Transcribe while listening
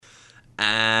And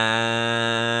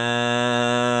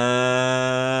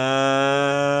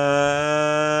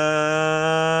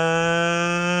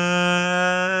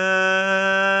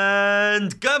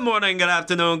good morning, good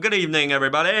afternoon, good evening,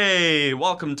 everybody.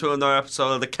 Welcome to another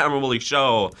episode of the Cameron Woolley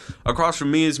Show. Across from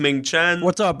me is Ming Chen.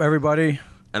 What's up, everybody?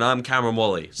 And I'm Cameron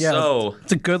Woolley. Yeah, so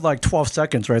it's a good 12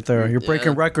 seconds right there. You're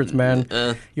breaking records, man.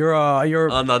 You're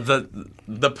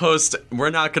the post. We're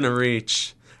not going to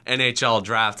reach NHL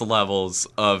draft levels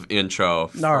of intro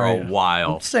for a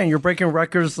while. I'm saying you're breaking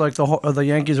records like the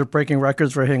Yankees are breaking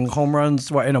records for hitting home runs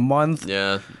in a month.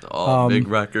 Yeah, all big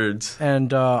records.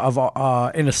 And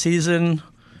in a season,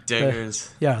 dingers.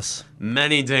 Yes,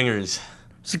 many dingers.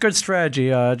 It's a good strategy.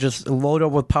 Just load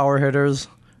up with power hitters,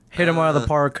 hit them out of the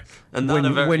park, and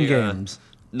win games.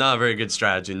 Not a very good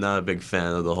strategy. Not a big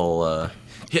fan of the whole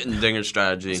hitting dinger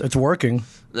strategy. It's working.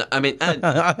 I mean,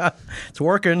 it's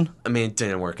working. I mean, it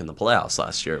didn't work in the playoffs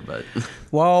last year, but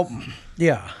well,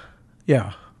 yeah.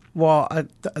 Well, I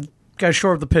got to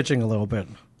shore up the pitching a little bit.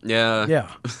 Yeah.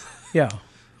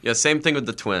 Yeah. Same thing with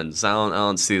the Twins. I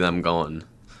don't see them going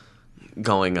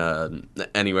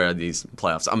anywhere in these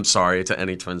playoffs. I'm sorry to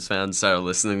any Twins fans that are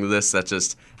listening to this. That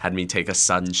just had me take a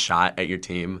sudden shot at your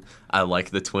team. I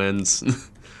like the Twins,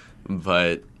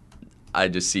 but I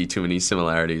just see too many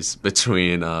similarities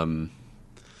between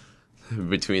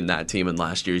that team and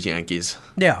last year's Yankees.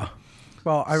 Yeah.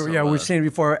 Well, we've seen it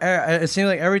before. It seems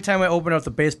like every time I open up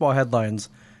the baseball headlines,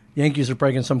 Yankees are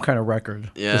breaking some kind of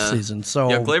record this season. So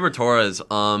Gleyber Torres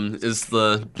is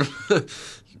the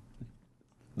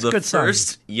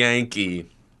first Yankee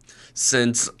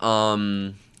since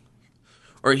or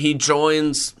he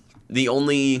joins the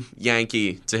only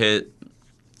Yankee to hit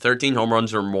 13 home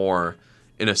runs or more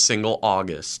in a single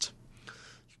August.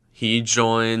 He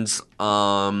joins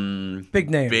big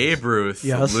names: Babe Ruth,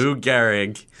 yes. Lou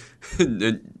Gehrig,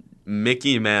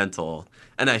 Mickey Mantle,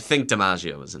 and I think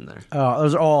DiMaggio was in there.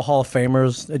 Those are all Hall of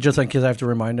Famers. Just in case I have to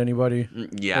remind anybody.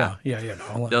 Yeah.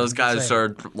 No, those guys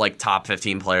are like top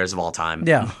 15 players of all time.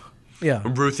 Yeah.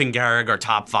 Ruth and Gehrig are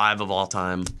top 5 of all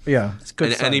time. Yeah, it's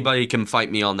good. And anybody can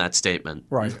fight me on that statement.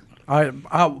 Right.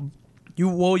 You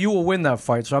will win that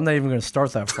fight. So I'm not even going to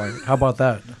start that fight. How about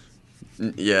that?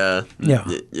 Yeah.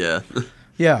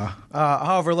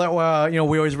 However, we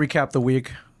always recap the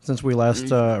week since we last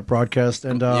broadcast,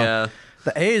 and the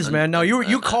A's, man. Now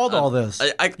you called all this.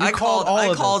 I called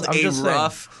a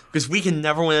rough because we can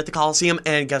never win at the Coliseum,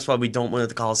 and guess what? We don't win at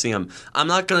the Coliseum. I'm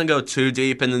not going to go too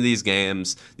deep into these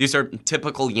games. These are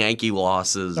typical Yankee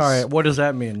losses. All right, what does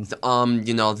that mean?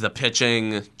 The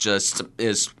pitching just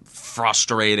is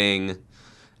frustrating.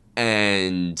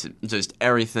 And just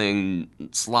everything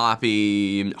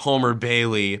sloppy. Homer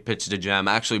Bailey pitched a gem.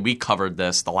 Actually, we covered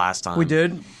this the last time. We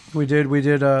did.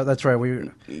 That's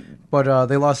right. But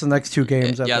they lost the next 2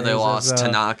 games. They lost.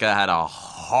 Tanaka had a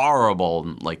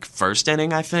horrible first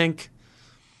inning, I think.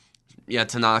 Yeah,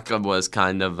 Tanaka was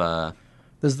kind of.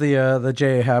 This is the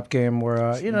J.A. Happ game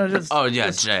where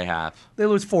J.A. Happ. They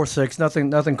lose 4-6.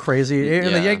 Nothing crazy.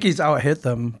 And the Yankees out hit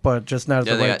them, but just not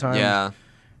at the right time. Yeah.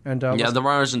 And the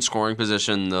runners in scoring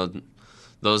position,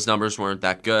 those numbers weren't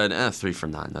that good. 3 for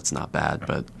 9, that's not bad,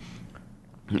 but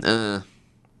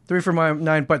 3 for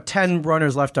 9, but 10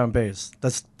 runners left on base.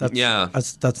 That's not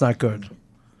good.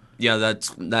 Yeah,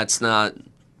 that's not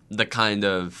the kind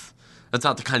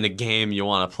of game you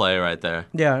want to play right there.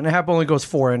 Yeah, and Happ only goes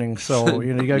 4 innings, so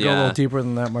you got to go a little deeper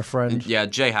than that, my friend. Yeah,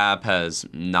 J. Happ has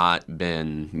not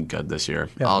been good this year.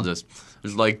 Yeah.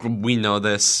 We know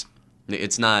this.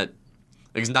 It's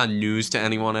not news to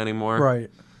anyone anymore. Right.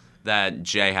 That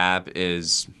J. Happ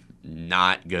is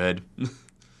not good.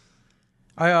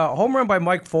 Home run by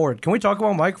Mike Ford. Can we talk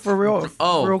about Mike for real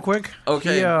quick?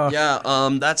 Okay.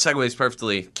 That segues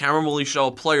perfectly. Cameron Woolley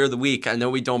Show Player of the Week. I know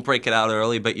we don't break it out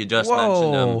early, but you just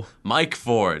mentioned him. Mike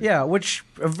Ford. Yeah, which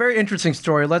a very interesting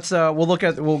story. Let's we'll look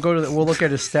at his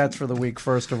stats for the week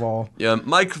first of all. Yeah,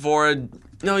 Mike Ford.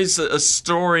 He's a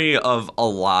story of a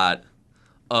lot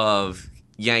of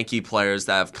Yankee players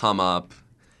that have come up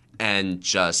and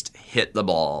just hit the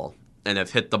ball and have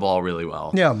hit the ball really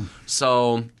well. Yeah.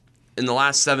 So in the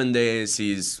last 7 days,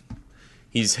 he's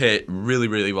hit really,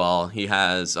 really well. He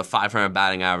has a 500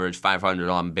 batting average, 500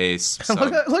 on base. So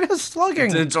look at his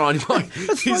slugging. He's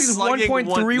slugging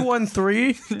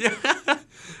 1.313. Yeah.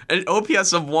 An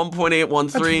OPS of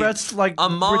 1.813. That's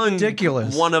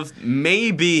ridiculous. One of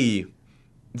maybe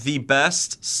the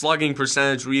best slugging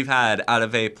percentage we've had out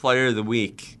of a Player of the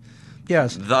Week.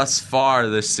 Yes. Thus far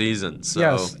this season. So.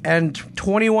 Yes, and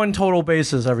 21 total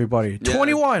bases, everybody. Yeah.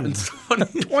 21.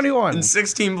 21. In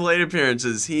 16 plate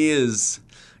appearances, he's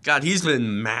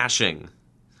been mashing.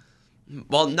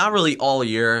 Well, not really all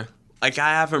year. Like,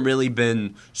 I haven't really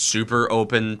been super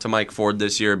open to Mike Ford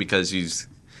this year because he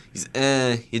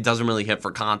doesn't really hit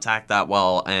for contact that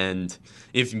well. And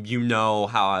if you know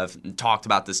how I've talked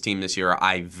about this team this year,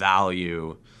 I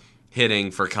value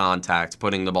hitting for contact,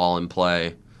 putting the ball in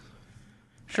play.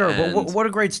 Sure, but what a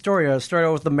great story. Started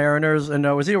out with the Mariners, and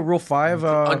was he a Rule 5?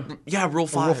 Yeah, Rule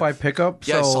 5. Rule 5 pickup?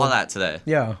 Yeah, I saw that today.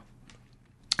 Yeah.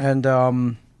 And,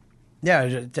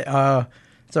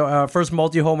 first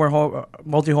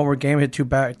multi-homer game, hit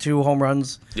two home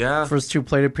runs. Yeah. First 2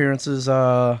 plate appearances.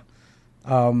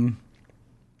 Against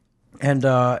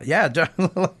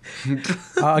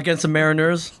the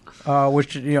Mariners,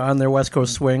 which on their West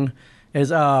Coast swing is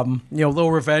a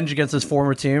little revenge against his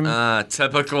former team.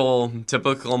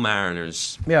 Typical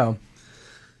Mariners. Yeah.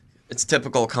 It's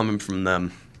typical coming from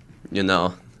them,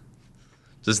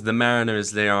 Just the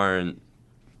Mariners, they aren't.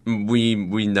 We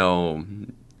know.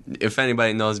 If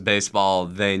anybody knows baseball,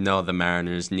 they know the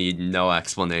Mariners need no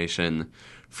explanation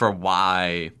for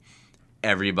why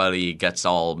everybody gets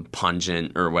all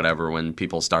pungent or whatever when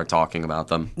people start talking about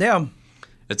them. Yeah.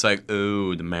 It's like,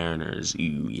 ooh, the Mariners,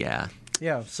 ooh, yeah.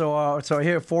 Yeah, so he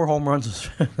hit 4 home runs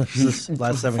this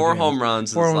last 7 Four games. home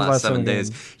runs in the last 7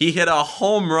 days. He hit a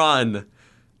home run.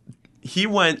 He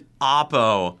went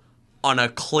oppo on a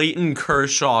Clayton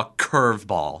Kershaw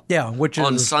curveball. Yeah, which is...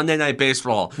 on Sunday Night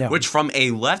Baseball, which from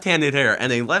a left-handed hitter,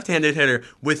 and a left-handed hitter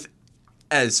with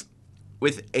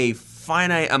a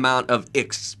finite amount of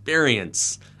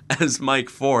experience as Mike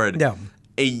Ford,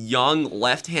 a young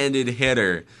left-handed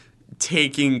hitter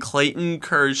taking Clayton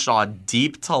Kershaw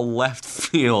deep to left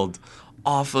field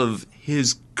off of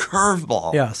his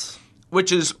curveball. Yes.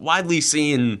 Which is widely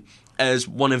seen as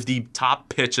one of the top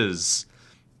pitches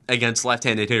against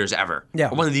left-handed hitters ever. Yeah.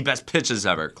 One of the best pitches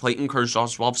ever. Clayton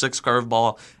Kershaw's 12-6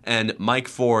 curveball, and Mike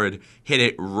Ford hit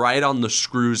it right on the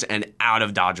screws and out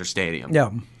of Dodger Stadium. Yeah.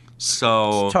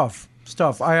 So... It's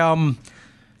tough. I,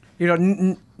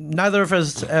 neither of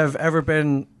us have ever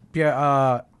been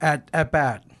at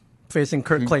bat facing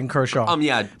Clayton Kershaw.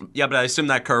 Yeah, but I assume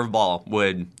that curveball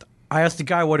would... I asked the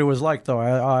guy what it was like, though.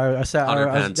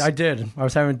 I did. I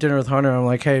was having dinner with Hunter. I'm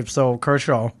like, hey, so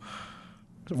Kershaw,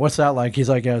 what's that like? He's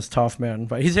like, yeah, it's tough, man.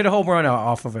 But he's hit a home run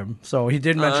off of him. So he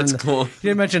did mention that's cool. He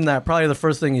did mention that. Probably the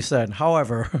first thing he said.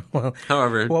 However,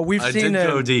 we've seen it.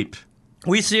 Go deep.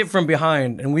 We see it from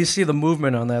behind, and we see the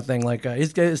movement on that thing. Like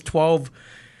he's 12.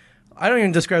 I don't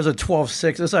even describe it as a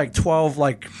 12-6. It's like 12-0.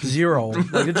 Like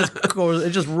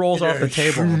it just rolls off the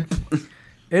table.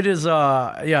 It is,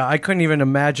 I couldn't even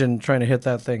imagine trying to hit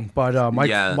that thing. But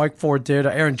Mike Ford did.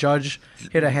 Aaron Judge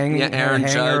hit a hanger.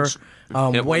 Judge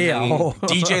way out.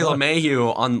 DJ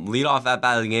LeMahieu on leadoff at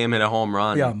bat of the game hit a home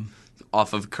run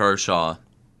off of Kershaw.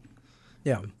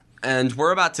 Yeah. And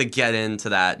we're about to get into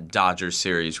that Dodgers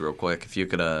series real quick. If you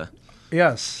could,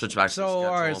 yes. Switch back to the schedule.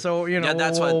 All right. So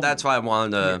that's why I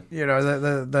wanted to.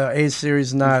 The A's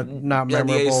series not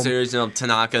memorable. The A's series.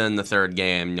 Tanaka in the third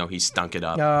game. He stunk it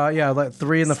up. Like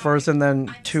 3 in the first, and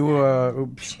then 2.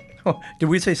 Oops. Did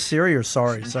we say Siri or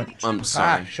sorry? I'm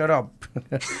sorry. Shut up.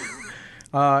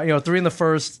 3 in the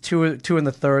first, 2 in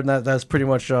the third, and that's pretty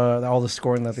much all the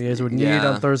scoring that the A's would need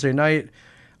on Thursday night.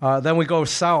 Then we go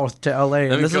south to LA.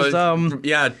 And this is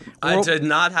I did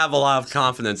not have a lot of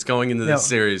confidence going into this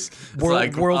series. It's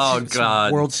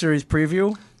World Series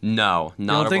preview? No,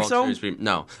 not a World Series preview.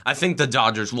 No. I think the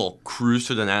Dodgers will cruise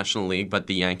to the National League, but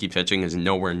the Yankee pitching is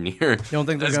nowhere near as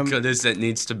good as it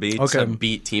needs to be to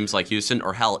beat teams like Houston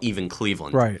or hell, even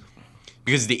Cleveland. Right.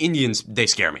 Because the Indians, they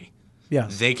scare me.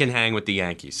 Yes. They can hang with the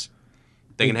Yankees.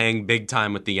 They can hang big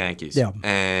time with the Yankees. Yeah.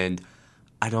 And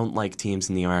I don't like teams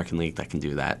in the American League that can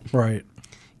do that. Right.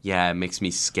 Yeah, it makes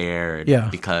me scared. Yeah.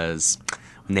 Because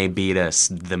when they beat us,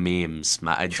 the memes.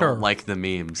 I don't like the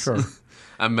memes. Sure.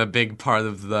 I'm a big part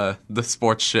of the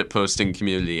sports shit posting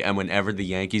community, and whenever the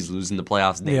Yankees lose in the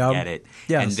playoffs, they get it.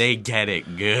 Yes. And they get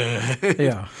it good.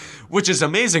 Yeah. Which is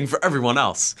amazing for everyone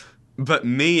else. But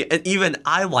me, and even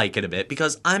I like it a bit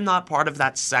because I'm not part of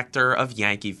that sector of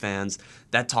Yankee fans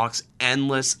that talks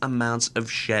endless amounts of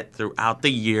shit throughout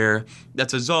the year that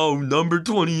says, oh, number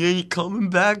 28 coming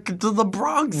back to the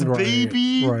Bronx,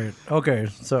 baby. Right. Okay.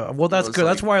 So, well, that's good.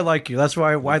 That's why I like you. That's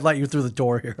why I let you through the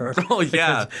door here. Oh,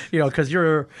 yeah. Because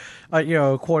you're,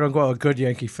 quote unquote, a good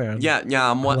Yankee fan. Yeah.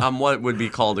 I'm what would be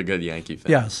called a good Yankee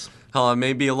fan. Yes. Hell, I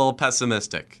may be a little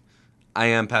pessimistic. I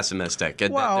am pessimistic.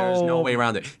 There's no way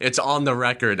around it. It's on the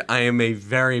record. I am a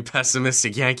very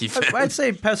pessimistic Yankee fan. I'd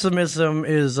say pessimism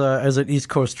is as an East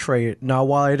Coast trait. Now,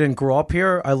 while I didn't grow up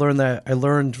here, I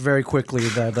learned very quickly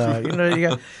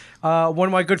that one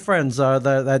of my good friends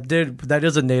that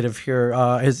is a native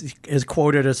here is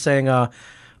quoted as saying,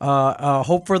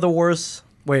 "Hope for the worst,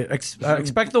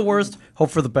 expect the worst,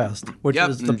 hope for the best, which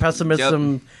is the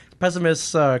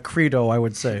pessimist's credo, I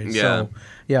would say. Yeah. So,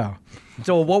 yeah.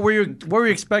 So what were you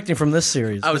expecting from this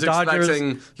series? I was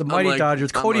expecting the mighty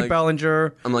Dodgers, Cody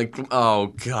Bellinger. I'm like, oh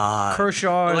god,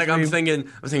 Kershaw. Like I'm thinking,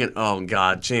 oh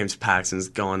god, James Paxton's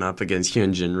going up against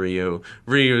Hyunjin Ryu.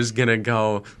 Ryu's gonna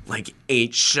go like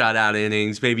 8 shutout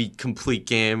innings, maybe complete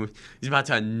game. He's about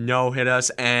to no-hit us,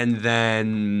 and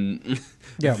then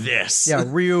this. Yeah,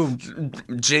 Ryu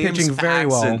James pitching very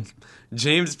well.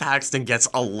 James Paxton gets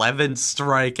 11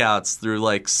 strikeouts through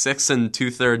like 6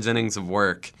 2/3 innings of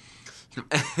work.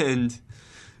 And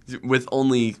with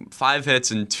only 5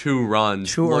 hits and 2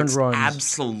 runs, 2 earned runs,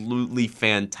 absolutely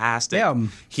fantastic. Yeah,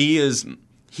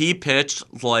 he pitched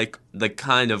like the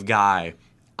kind of guy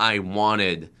I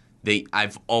wanted.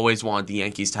 I've always wanted the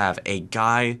Yankees to have a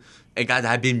guy that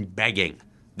I've been begging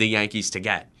the Yankees to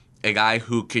get. A guy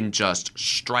who can just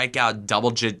strike out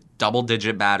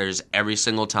double-digit batters every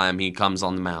single time he comes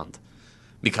on the mound,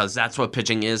 because that's what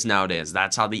pitching is nowadays.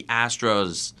 That's how the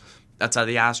Astros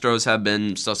have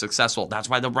been so successful. That's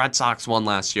why the Red Sox won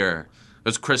last year.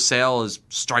 Because Chris Sale is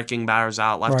striking batters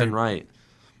out left and right.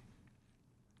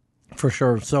 For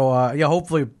sure. So,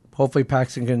 hopefully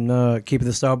Paxton can keep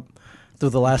this up through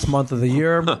the last month of the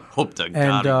year. Hope to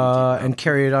God. And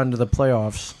carry it on to the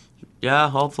playoffs. Yeah,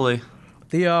 hopefully.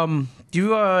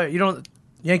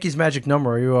 Yankees magic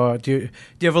number? Do you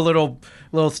have a little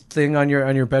thing on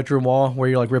your bedroom wall where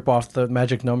you like rip off the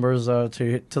magic numbers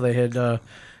till they hit they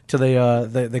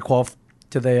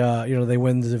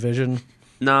win the division?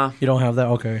 Nah. You don't have that?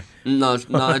 Okay. No,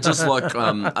 I just look.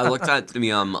 I looked at the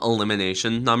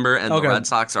elimination number, and the Red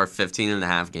Sox are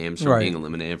 15.5 games from being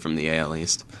eliminated from the AL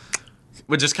East.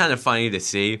 Which is kind of funny to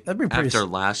see after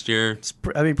last year.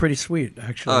 That'd be pretty sweet,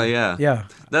 actually. Oh, yeah. Yeah.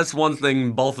 That's one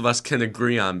thing both of us can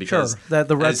agree on, because that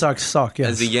the Red Sox suck,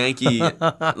 yes. As a Yankee,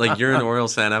 like you're an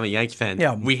Orioles fan, I'm a Yankee fan.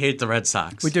 Yeah. We hate the Red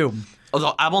Sox. We do.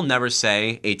 Although I will never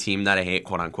say a team that I hate,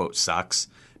 quote-unquote, sucks,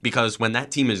 because when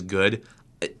that team is good,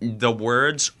 the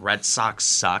words Red Sox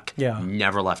suck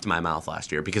never left my mouth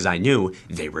last year, because I knew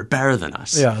they were better than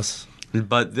us. Yes.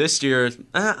 But this year,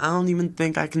 I don't even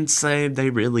think I can say they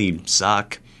really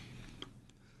suck.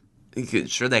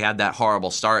 Sure, they had that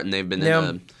horrible start, and they've been they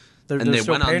went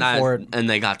on that, and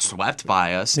they got swept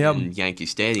by us in Yankee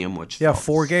Stadium, which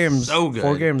 4 games, so good.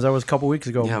 4 games. That was a couple weeks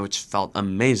ago. Yeah, which felt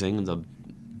amazing. The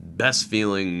best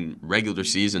feeling regular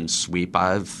season sweep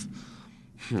I've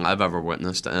ever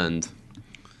witnessed, and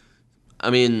I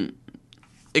mean,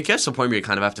 it gets to the point where you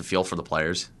kind of have to feel for the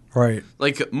players, right?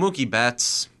 Like Mookie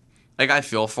Betts. Like, I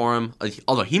feel for him,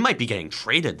 although he might be getting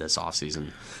traded this offseason.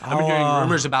 I've been hearing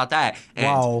rumors about that.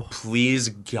 And please,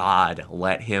 God,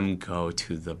 let him go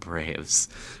to the Braves.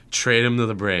 Trade him to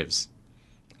the Braves.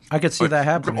 I could see that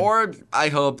happening. Or I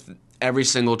hope every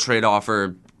single trade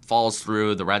offer falls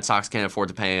through, the Red Sox can't afford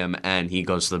to pay him, and he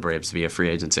goes to the Braves to be a free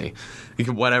agency.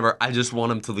 Whatever. I just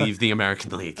want him to leave the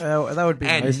American League. That would be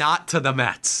nice. And not to the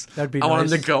Mets. That'd be I want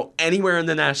nice. him to go anywhere in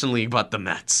the National League but the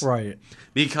Mets. Right.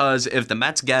 Because if the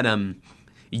Mets get him,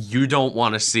 you don't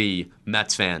want to see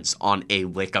Mets fans on a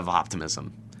lick of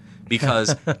optimism.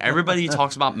 Because everybody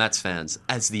talks about Mets fans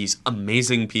as these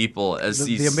amazing people, as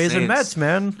these the amazing saints, Mets,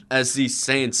 man, as these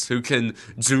saints who can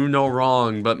do no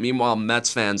wrong. But meanwhile,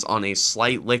 Mets fans on a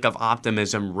slight lick of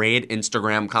optimism raid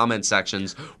Instagram comment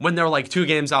sections when they're like 2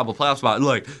 games out of the playoffs about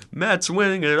like Mets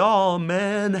winning it all,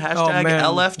 man. Hashtag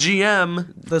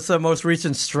LFGM. That's the most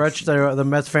recent stretch. The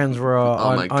Mets fans were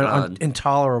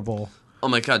intolerable. Oh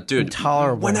my God, dude!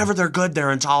 Intolerable. Whenever they're good,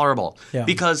 they're intolerable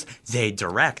because they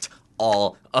direct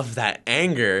all of that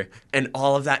anger and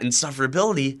all of that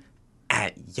insufferability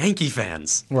at Yankee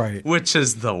fans. Right. Which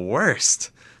is the worst.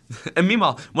 And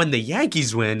meanwhile, when the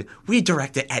Yankees win, we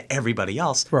direct it at everybody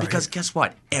else. Right. Because guess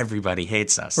what? Everybody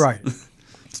hates us. Right.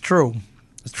 It's true.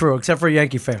 It's true, except for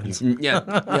Yankee fans.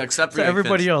 Yeah, except for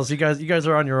everybody else. You guys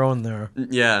are on your own there.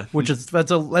 Yeah. Which is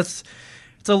it's a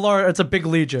big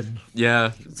legion.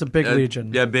 Yeah. It's a big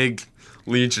legion. Yeah, big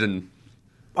legion.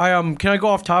 Can I go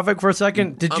off topic for a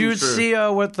second? Did you see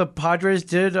what the Padres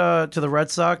did to the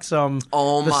Red Sox? The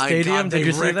stadium? God, did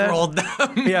you see that? Rickrolled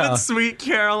them with Sweet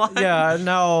Caroline. Yeah,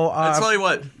 no. I'll tell you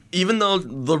what, even though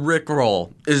the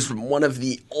Rickroll is one of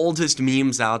the oldest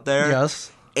memes out there,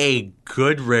 yes, a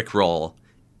good Rickroll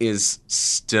is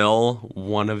still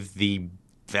one of the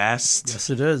best. Yes,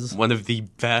 it is. One of the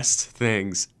best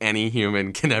things any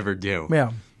human can ever do.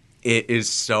 Yeah. It is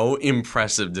so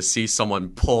impressive to see someone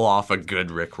pull off a good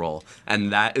Rickroll,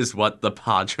 and that is what the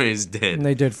Padres did. And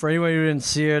they did. For anyone who didn't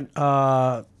see it,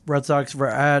 Red Sox were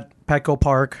at Petco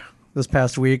Park this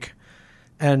past week,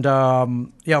 and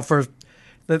the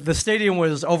the stadium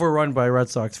was overrun by Red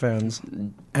Sox fans,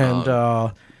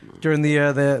 and during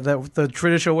the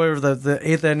traditional whatever the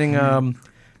eighth inning,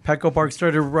 Petco Park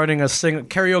started running a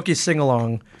karaoke sing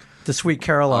along to "Sweet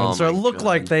Caroline." So it looked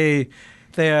like they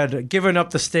had given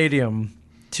up the stadium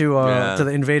to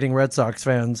the invading Red Sox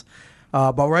fans.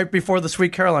 But right before the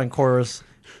 "Sweet Caroline" chorus,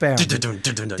 bam.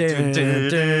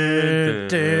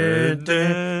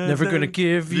 Never gonna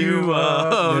give you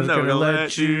up. Never gonna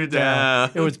let you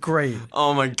down. It was great.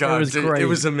 Oh my God. It was great. It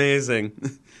was amazing.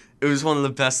 It was one of the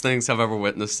best things I've ever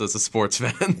witnessed as a sports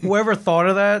fan. Whoever thought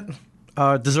of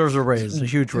that deserves a raise, a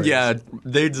huge raise. Yeah,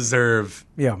 they deserve.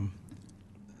 Yeah.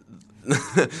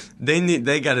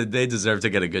 They deserve to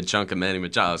get a good chunk of Manny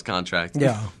Machado's contract.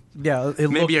 Yeah. Yeah.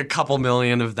 Maybe a couple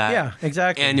million of that. Yeah,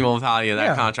 exactly. Annual value of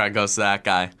that contract goes to that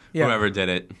guy. Yeah. Whoever did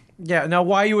it. Yeah. Now,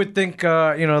 why you would think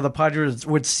the Padres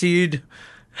would cede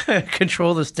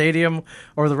control the stadium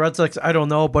or the Red Sox, I don't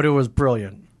know, but it was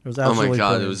brilliant. It was absolutely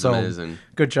brilliant. It was amazing.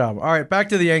 Good job. All right, back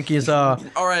to the Yankees. All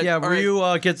right. Yeah,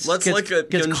 Ryu gets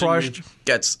crushed.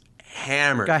 Gets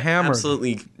hammered. Got hammered.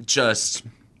 Absolutely just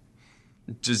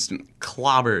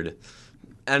clobbered.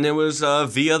 And it was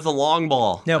via the long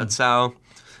ball. Yep.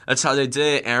 That's how they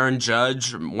did it. Aaron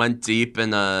Judge went deep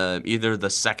in either the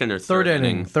second or third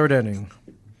inning. Third inning.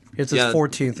 It's his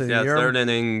 14th of the year. Third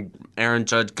inning. Aaron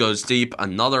Judge goes deep.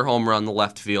 Another home run the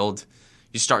left field.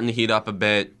 He's starting to heat up a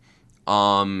bit.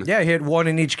 He hit one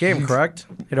in each game, correct?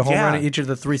 Hit a home run in each of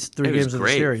the three games of the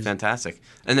series. Fantastic.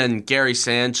 And then Gary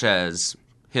Sanchez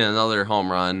hit another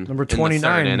home run. Number 29. In the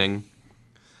third inning.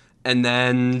 And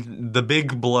then the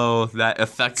big blow that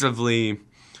effectively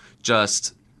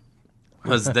just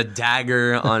was the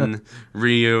dagger on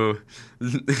Ryu.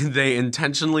 They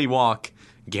intentionally walk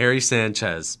Gary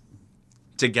Sanchez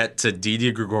to get to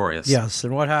Didi Gregorius. Yes,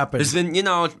 and what happened? He's been,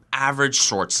 average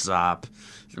shortstop.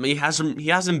 I mean,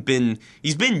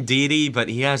 he's been Didi, but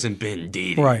he hasn't been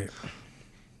Didi. Right.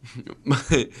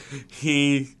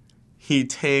 he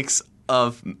takes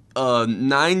a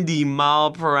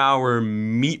 90-mile-per-hour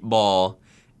meatball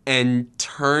and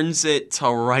turns it to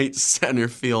right center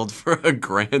field for a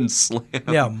grand slam.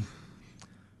 Yeah.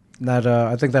 That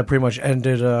I think that pretty much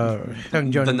ended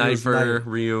the night for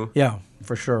Ryu. Yeah,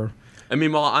 for sure. I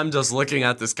mean, while I'm just looking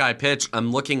at this guy pitch,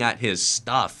 I'm looking at his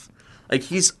stuff. Like,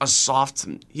 he's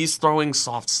throwing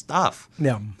soft stuff.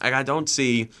 Yeah. Like, I don't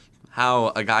see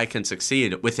how a guy can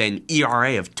succeed with an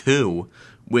ERA of 2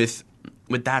 with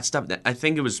that stuff. I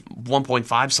think it was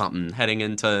 1.5 something heading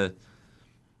into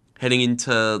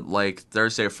like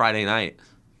Thursday or Friday night.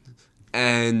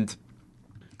 And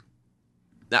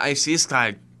I see this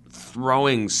guy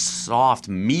throwing soft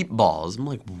meatballs. I'm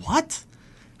like, what?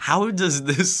 How is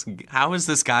this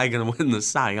guy going to win the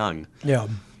Cy Young? Yeah.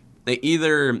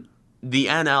 The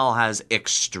NL has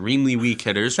extremely weak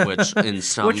hitters, which in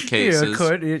some cases... Yeah,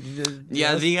 could.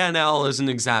 Yeah, the NL isn't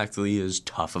exactly as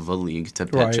tough of a league to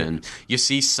pitch in. You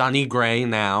see Sonny Gray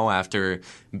now, after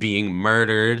being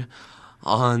murdered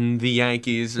on the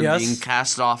Yankees and being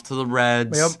cast off to the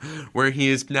Reds, where he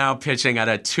is now pitching at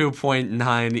a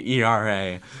 2.9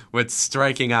 ERA with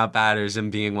striking out batters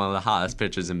and being one of the hottest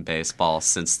pitchers in baseball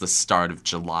since the start of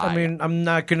July. I mean, I'm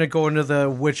not going to go into the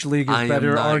which league is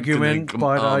better argument,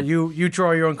 but you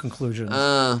draw your own conclusions.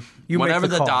 Whenever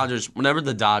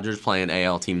the Dodgers play an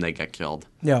AL team, they get killed.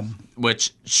 Yeah.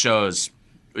 Which showed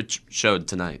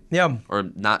tonight. Yeah. Or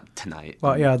not tonight.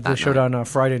 Well, yeah, they showed on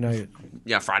Friday night.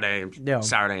 Yeah, Friday,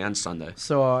 Saturday, and Sunday.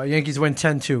 So Yankees win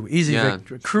 10-2. Easy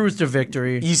victory. Cruise to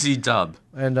victory. Easy dub.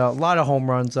 And a lot of home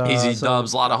runs. Easy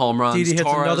dubs, a lot of home runs. Didi hits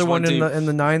another one in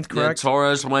the ninth, correct? Yeah,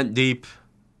 Torres went deep.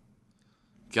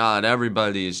 God,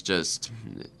 everybody's just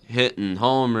hitting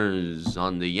homers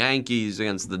on the Yankees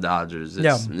against the Dodgers.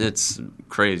 It's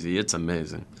crazy. It's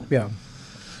amazing. Yeah.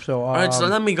 So, all right, so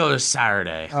let me go to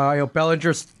Saturday.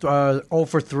 Bellinger 0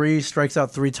 for 3, strikes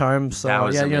out 3 times. So that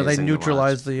was amazing they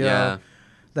neutralized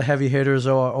the heavy hitters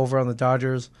over on the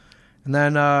Dodgers. And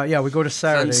then we go to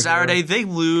Saturday. And Saturday they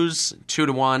lose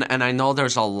 2-1, and I know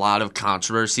there's a lot of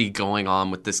controversy going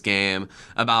on with this game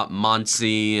about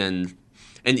Muncy, and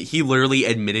he literally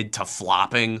admitted to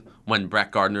flopping when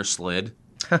Brett Gardner slid.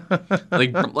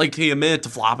 like he admitted to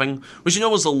flopping, which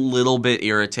was a little bit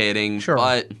irritating. Sure.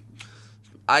 But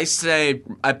I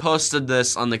posted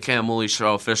this on the Cam Woolley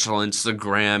Show official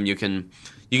Instagram. You can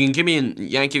give me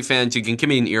Yankee fans, you can give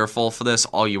me an earful for this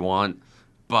all you want,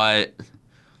 but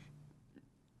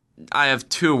I have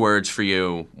 2 words for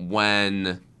you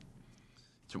when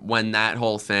that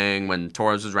whole thing, when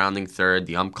Torres was rounding third,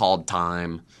 the called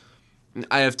time.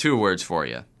 I have 2 words for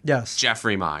you. Yes.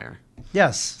 Jeffrey Meyer.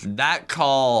 Yes. That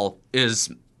call is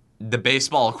the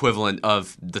baseball equivalent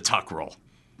of the tuck rule.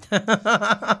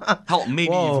 Hell,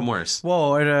 maybe even worse.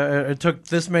 Whoa! It took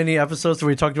this many episodes that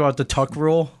we talked about the tuck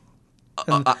rule.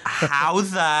 How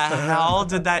the hell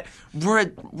did that? We're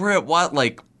at what,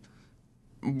 like?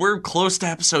 We're close to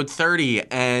episode 30,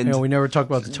 and we never talked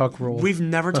about the tuck rule. We've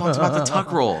never talked about the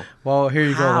tuck rule. Well, here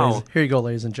you go,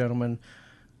 ladies and gentlemen.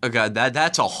 Oh God,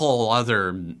 that's a whole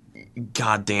other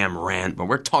goddamn rant. But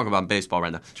we're talking about baseball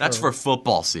right now. Sure. That's for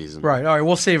football season, right? All right,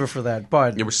 we'll save it for that.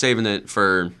 But we're saving it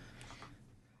for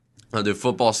the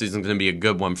football season. Is going to be a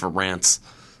good one for rants.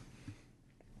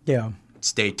 Yeah.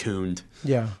 Stay tuned.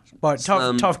 Yeah, but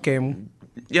tough game.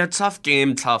 Yeah, tough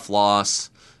game, tough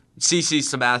loss. CC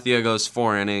Sabathia goes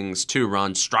 4 innings, 2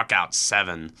 runs, struck out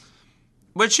 7.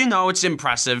 Which, it's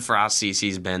impressive for how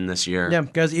CC's been this year. Yeah,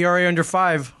 because ERA under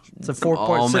 5. It's a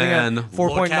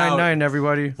 4.99,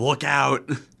 everybody. Look out.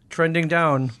 Trending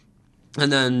down.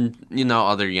 And then,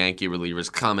 other Yankee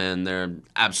relievers come in. They're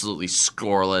absolutely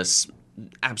scoreless,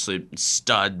 absolute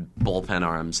stud bullpen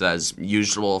arms, as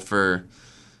usual for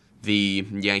the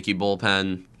Yankee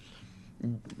bullpen.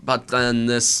 But then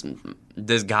this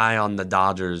guy on the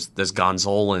Dodgers, this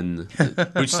Gonzolin,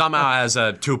 who somehow has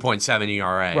a 2.7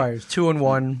 ERA. Right,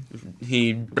 2-1.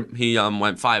 He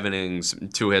went 5 innings,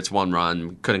 2 hits, 1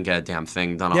 run, couldn't get a damn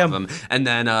thing done off him. And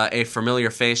then a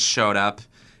familiar face showed up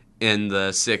in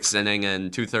the 6th inning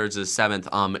and 2/3 of the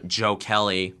 7th. Joe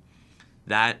Kelly,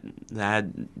 that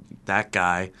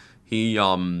guy, he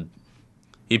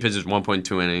pitches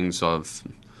 1.2 innings of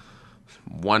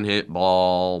 1 hit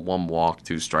ball, 1 walk,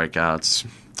 2 strikeouts.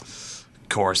 Of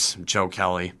course, Joe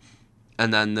Kelly.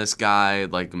 And then this guy,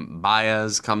 like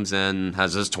Baez, comes in,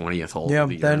 has his 20th hole. Yeah,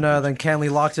 then Kenley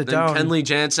locks it down. Kenley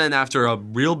Jansen, after a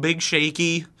real big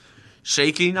shaky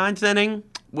 9th inning,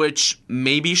 which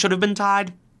maybe should have been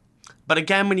tied. But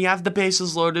again, when you have the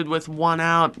bases loaded with 1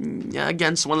 out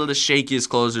against one of the shakiest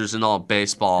closers in all of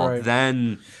baseball, right,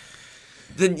 then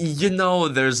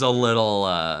there's a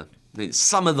little...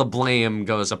 some of the blame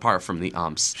goes apart from the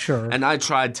umps. Sure. And I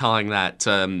tried telling that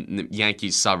to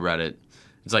Yankees subreddit.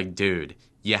 It's like, dude,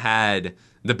 you had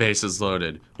the bases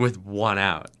loaded with 1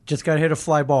 out. Just got to hit a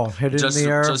fly ball. Hit it in the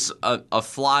air. Just a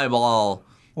fly ball.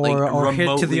 Or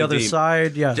hit to the other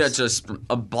side, yes. Yeah, just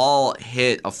a ball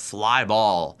hit, a fly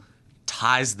ball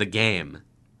ties the game.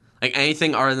 Like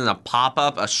anything other than a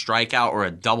pop-up, a strikeout, or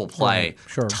a double play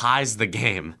ties the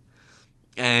game.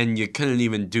 And you couldn't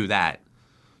even do that.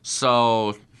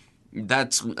 So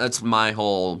that's my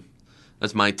 2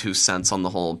 cents on the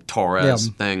whole Torres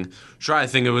thing. Sure, I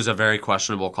think it was a very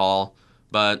questionable call,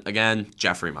 but again,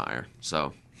 Jeffrey Meyer.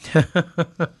 So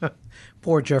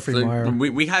poor Jeffrey Meyer.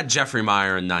 We had Jeffrey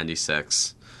Meyer in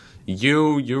 '96.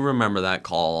 You remember that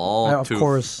call Of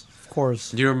course.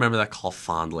 You remember that call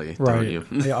fondly, right? Don't you?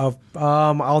 Yeah,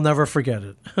 I'll never forget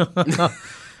it.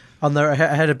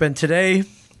 Had it been today,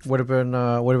 would have been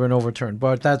overturned.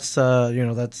 But that's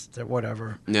that's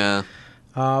whatever. Yeah.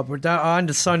 We're down on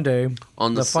to Sunday.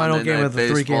 On the final Sunday game of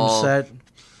the baseball. 3-game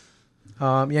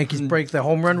set. Yankees break the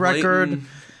home run record.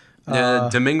 Yeah,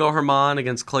 Domingo Germán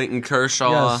against Clayton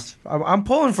Kershaw. Yes, I'm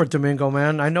pulling for Domingo,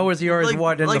 man. I know his ERA is in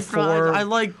the 4. I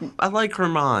like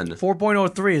Germán.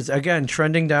 4.03 is again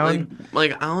trending down. I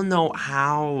don't know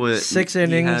how. 6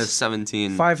 innings, he has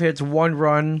 17, 5 hits, 1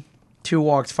 run, 2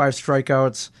 walks, 5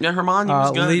 strikeouts. Yeah, Germán he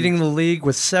was good. Leading the league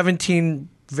with 17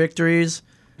 victories.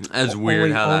 That's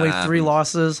weird. Only 3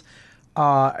 losses.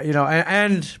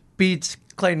 And beats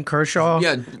Clayton Kershaw.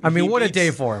 Yeah, I mean, what a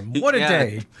day for him. What a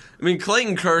day. I mean,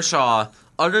 Clayton Kershaw,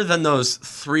 other than those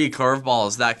 3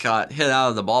 curveballs that got hit out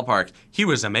of the ballpark, he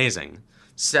was amazing.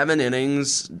 7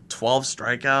 innings, 12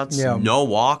 strikeouts, no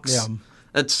walks. Yeah.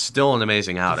 That's still an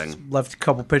amazing outing. Just left a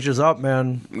couple pitches up,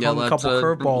 man. Yeah, a couple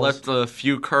curveballs. Left a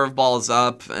few curveballs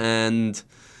up, and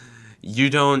you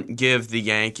don't give the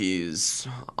Yankees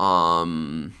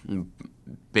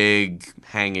big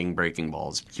hanging breaking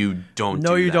balls. You don't.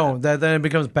 No, you don't. Then it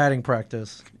becomes batting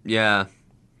practice. Yeah.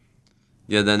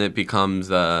 Yeah, then it becomes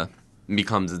that.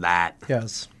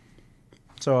 Yes.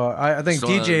 So I think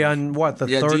DJ on the third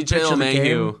DJ pitch of the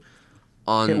game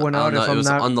on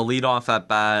the leadoff at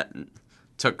bat,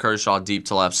 took Kershaw deep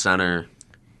to left center.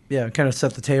 Yeah, kind of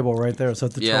set the table right there.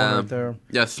 Set the tone right there.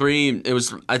 Yeah, 3.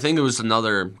 I think it was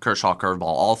another Kershaw curveball.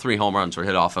 All 3 home runs were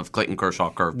hit off of Clayton Kershaw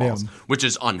curveballs, which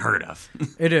is unheard of.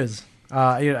 It is.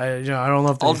 I don't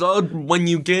know if. Although when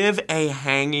you give a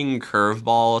hanging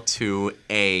curveball to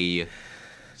a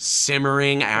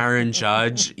simmering Aaron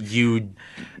Judge,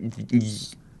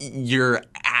 you're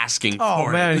asking for it.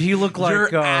 Oh man, he looked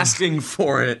like you're asking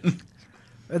for it.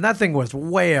 And that thing was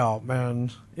way out,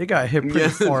 man. It got hit pretty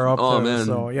far up there. Man.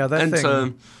 So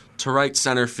that to right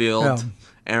center field,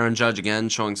 Aaron Judge again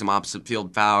showing some opposite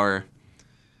field power.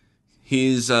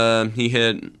 he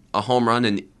hit a home run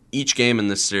in each game in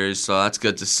this series, so that's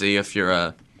good to see if you're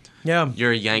a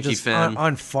Yankee just fan.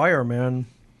 on fire, man.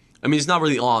 I mean, he's not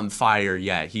really on fire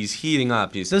yet. He's heating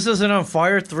up. This isn't on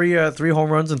fire. Three home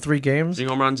runs in 3 games. 3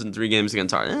 home runs in 3 games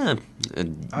against I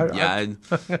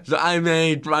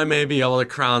may be able to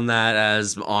crown that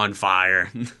as on fire.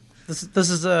 This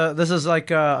is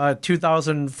like a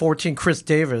 2014 Chris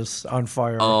Davis on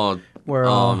fire.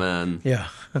 Man. Yeah.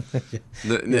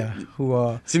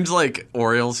 Seems like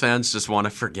Orioles fans just want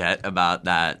to forget about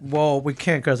that. Well, we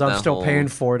can't because I'm still paying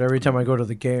for it every time I go to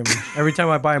the game. Every time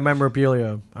I buy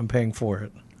memorabilia, I'm paying for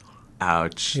it.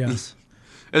 Ouch. Yes.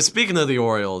 Speaking of the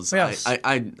Orioles, yes.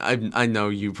 I know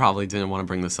you probably didn't want to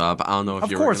bring this up. I don't know if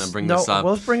you were going to bring this up.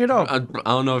 Well, let's bring it up. I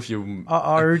don't know if you...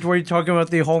 were you talking about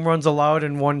the home runs allowed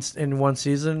in one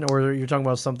season, or are you talking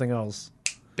about something else?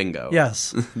 Bingo.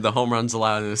 Yes. The home runs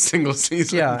allowed in a single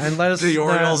season. Yeah, and the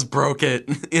Orioles broke it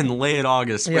in late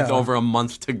August with over a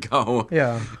month to go.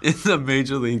 Yeah. In the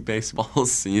Major League Baseball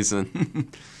season.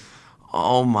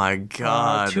 Oh my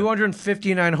God.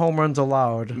 259 home runs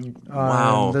allowed.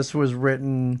 Wow. This was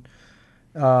written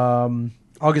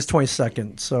August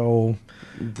 22nd. So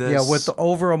with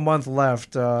over a month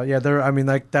left,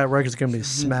 that record's gonna be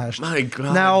smashed. My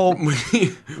God. Now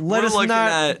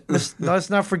let's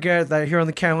not forget that here on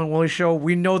the Cal and Woolley show,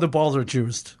 we know the balls are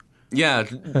juiced. Yeah,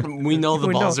 we know the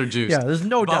balls are juiced. Yeah, there's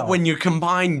no doubt. But when you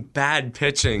combine bad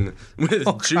pitching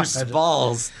with juiced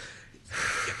balls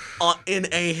in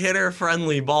a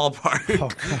hitter-friendly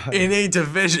ballpark, in a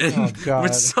division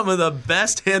with some of the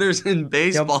best hitters in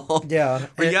baseball,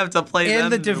 where you have to play them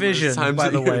in the division, by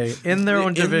the way, in their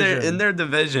own division, in their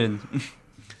division,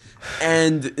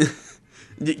 and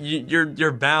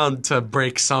you're bound to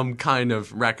break some kind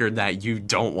of record that you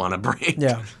don't want to break.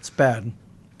 Yeah, it's bad.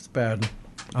 It's bad.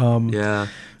 Yeah.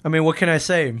 I mean, what can I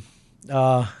say?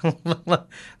 The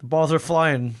balls are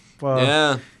flying.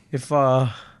 Yeah,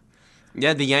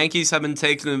 the Yankees have been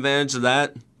taking advantage of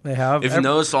that. They have. If you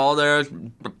notice, all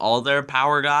their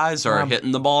power guys are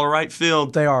hitting the ball right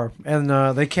field. They are, and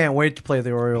they can't wait to play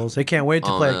the Orioles. They can't wait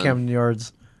to play at Camden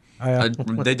Yards.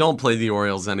 They don't play the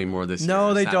Orioles anymore this year.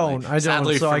 No, they don't. I don't.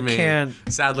 Sadly so for I me. can't.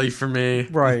 Sadly for me.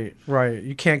 Right.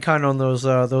 You can't count on those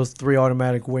 3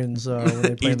 automatic wins when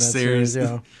they play in that series.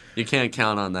 Yeah. You can't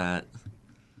count on that.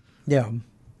 Yeah.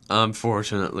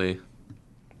 Unfortunately.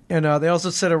 And they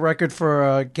also set a record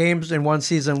for games in one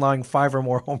season allowing 5 or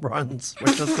more home runs,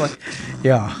 which is like,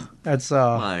 that's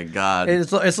my God,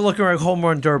 it's looking like home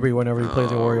run derby whenever you play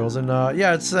the Orioles, and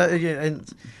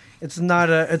it's not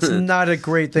a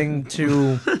great thing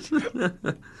to,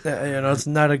 it's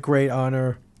not a great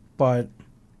honor, but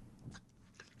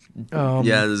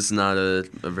this is not a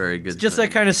very good. It's just thing.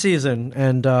 that kind of season,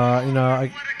 and yeah.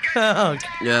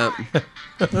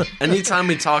 Anytime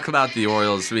we talk about the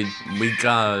Orioles, we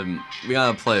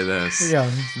gotta play this. Yeah.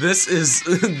 This is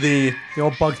the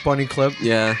old Bugs Bunny clip.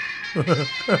 Yeah.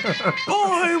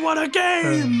 Boy, what a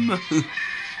game!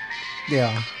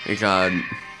 Yeah. God.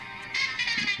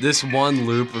 This one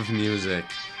loop of music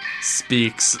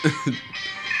speaks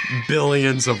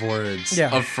billions of words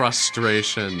of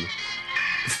frustration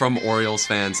from Orioles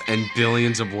fans and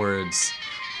billions of words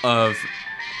of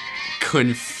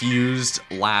confused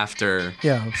laughter.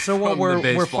 Yeah. So what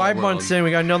we're 5 months in.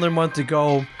 We got another month to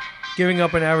go, giving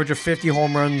up an average of 50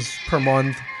 home runs per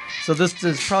month. So this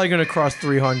is probably going to cross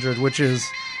 300, which is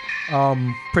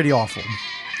pretty awful.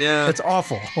 Yeah. It's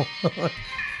awful.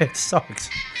 It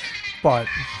sucks. But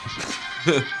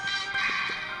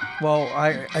well,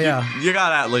 You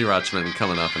got Adley Rutschman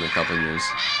coming up in a couple of years.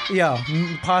 Yeah,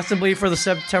 possibly for the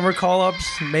September call-ups.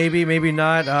 Maybe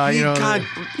not.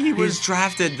 He was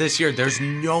drafted this year. There's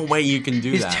no way you can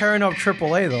do that. He's tearing up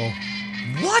AAA though.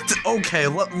 What? Okay,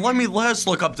 let's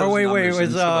look up those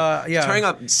numbers. Tearing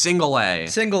up single A.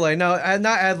 Single A. No,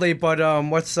 not Adley, but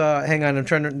hang on,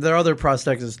 their other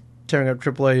prospect is tearing up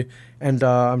AAA, and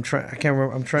I can't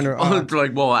remember. I'm trying to.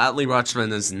 Adley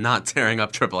Rutschman is not tearing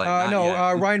up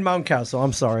AAA. Ryan Mountcastle.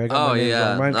 I'm sorry.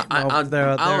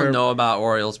 I don't know about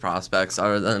Orioles prospects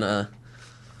other than.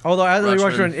 Although Adley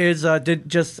Rutschman did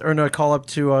just earn a call up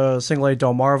to Single A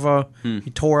Delmarva.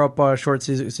 He tore up short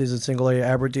season Single A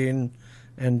Aberdeen,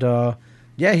 and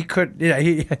he could.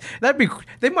 Yeah, that'd be.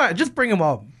 They might just bring him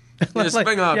up. Just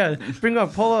bring up. Yeah, bring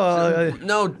up. Pull a.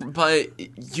 No, but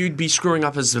you'd be screwing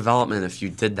up his development if you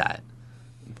did that.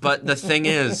 But the thing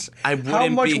is, I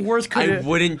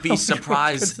wouldn't be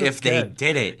surprised if they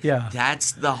did it. Yeah,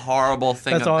 that's the horrible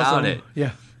thing about awesome. it.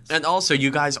 Yeah. And also,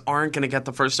 you guys aren't going to get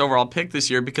the first overall pick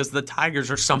this year because the Tigers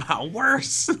are somehow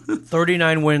worse.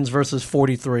 39 wins versus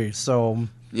 43. So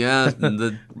yeah,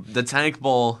 the Tank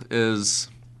Bowl is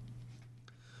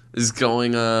is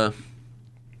going.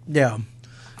 Yeah.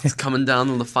 It's coming down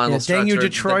to the final stretch. Dang you, of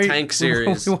Detroit. The tank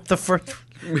series. We want the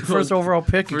first overall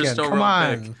pick again. Come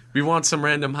on. Pick. We want some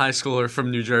random high schooler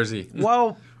from New Jersey.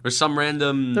 Well, or some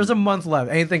random. There's a month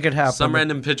left. Anything could happen. Some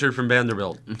random pitcher from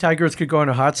Vanderbilt. Tigers could go on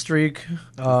a hot streak.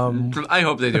 I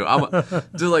hope they do.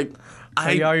 Dude, like,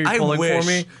 are you pulling for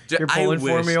me? You're pulling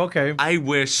for me? Okay. I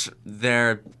wish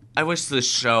the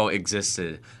show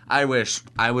existed. I wish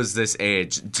I was this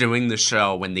age doing the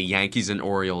show when the Yankees and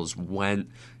Orioles went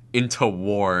into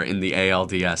war in the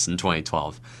ALDS in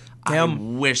 2012. I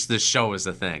wish this show was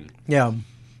a thing. Yeah.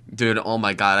 Dude, oh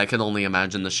my God, I can only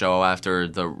imagine the show after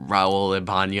the Raul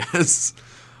Ibanez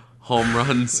home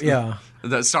runs. Yeah.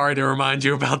 Sorry to remind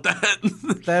you about that.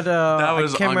 That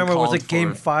was I can't remember. Was it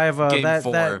Game 5? Game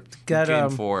 4. Game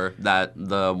 4.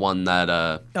 The one that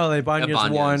the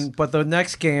Ibanez won. But the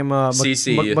next game,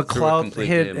 CC McLeod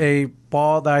hit a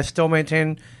ball that I still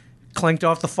maintain clanked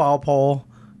off the foul pole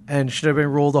and should have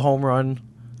been ruled a home run.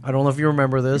 I don't know if you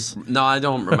remember this. No, I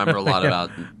don't remember a lot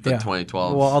about the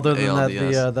 2012. Well, other than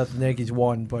ALDS. that the Yankees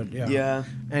won, but yeah. Yeah.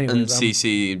 Anyways, and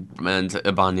CC and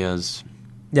Ibanez.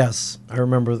 Yes, I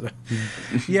remember that.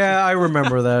 Yeah, I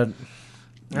remember that.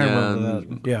 I remember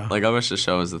that. Yeah. Like, I wish the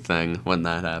show was a thing when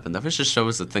that happened. I wish the show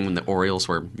was a thing when the Orioles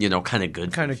were, kind of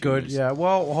good. Kind of good, yeah.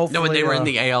 Well, hopefully. No, when they were in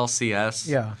the ALCS.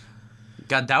 Yeah.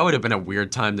 God, that would have been a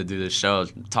weird time to do this show.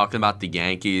 Talking about the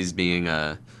Yankees being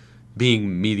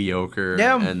mediocre.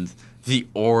 Yeah. And the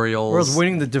Orioles. Orioles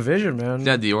winning the division, man.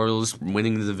 Yeah, the Orioles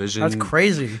winning the division. That's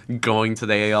crazy. Going to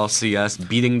the ALCS,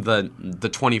 beating the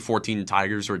 2014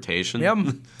 Tigers rotation. Yep.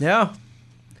 Yeah.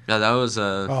 Yeah, that was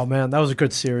a... Oh, man, that was a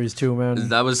good series, too, man.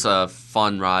 That was a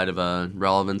fun ride of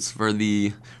relevance for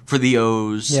the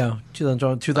O's. Yeah,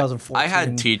 2014. I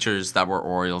had teachers that were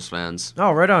Orioles fans.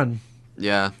 Oh, right on.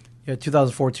 Yeah. Yeah,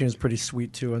 2014 was pretty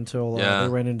sweet, too, until they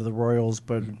ran into the Royals,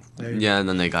 but... and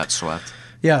then they got swept.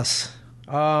 Yes.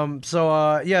 So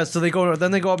they go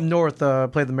up north,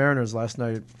 play the Mariners last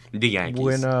night. The Yankees.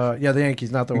 Win, the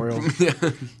Yankees, not the Orioles.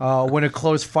 Win a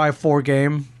close 5-4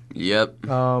 game. Yep.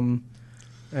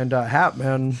 And Happ,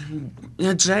 man.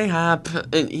 Yeah, J Happ,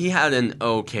 he had an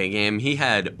okay game. He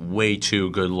had way too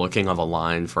good looking of a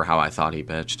line for how I thought he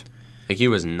pitched. Like, he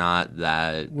was not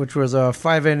that... Which was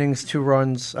 5 innings, 2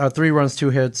 runs, 3 runs, 2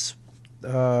 hits,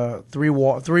 3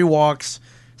 walks,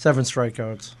 7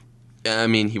 strikeouts. I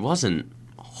mean, he wasn't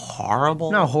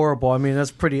horrible. Not horrible. I mean,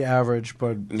 that's pretty average,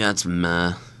 but... Yeah, it's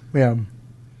meh. Yeah.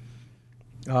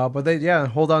 But they,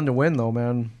 hold on to win, though,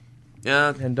 man.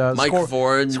 Yeah, and Mike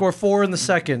Ford score 4 in the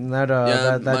second. And that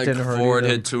didn't hurt. Mike Ford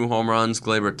either. hit 2 home runs.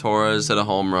 Gleyber Torres hit a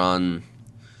home run.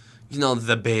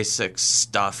 The basic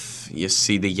stuff you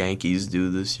see the Yankees do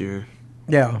this year.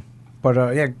 Yeah, but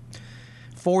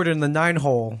Ford in the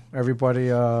 9-hole. Everybody.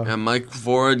 And Mike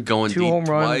Ford going 2 deep home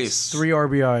runs, twice. 3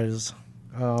 RBIs.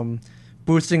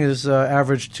 Boosting his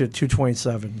average to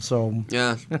 227. So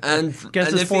yeah, and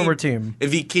against his former team.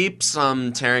 If he keeps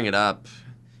tearing it up,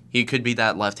 he could be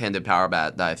that left-handed power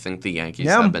bat that I think the Yankees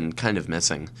have been kind of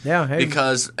missing. Yeah, hey.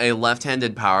 Because a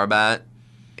left-handed power bat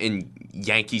in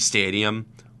Yankee Stadium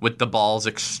with the balls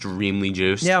extremely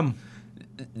juiced. Yeah.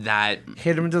 That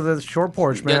hit him to the short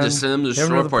porch, man. Yeah, just hit him to the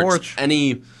short porch.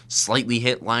 Any slightly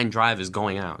hit line drive is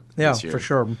going out. Yeah, this year for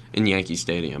sure. In Yankee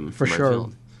Stadium. For sure.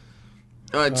 Field.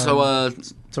 All right, so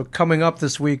coming up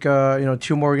this week,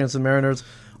 2 more against the Mariners.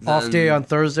 Off day on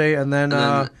Thursday, and then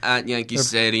at Yankee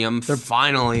Stadium,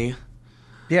 finally.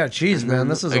 Yeah, geez, man,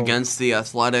 this is against the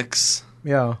Athletics.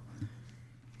 Yeah,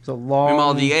 it's a long.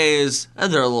 Meanwhile, the A's,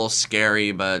 they're a little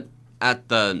scary, but at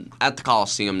the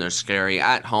Coliseum, they're scary.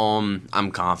 At home, I'm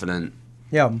confident.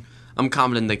 Yeah, I'm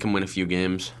confident they can win a few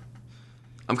games.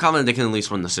 I'm confident they can at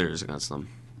least win the series against them.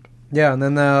 Yeah, and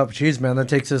then geez, man, that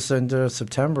takes us into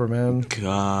September, man.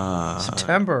 God,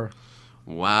 September.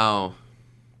 Wow.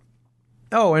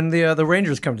 Oh, and the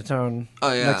Rangers come to town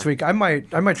next week. I might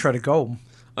try to go.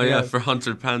 Oh yeah, for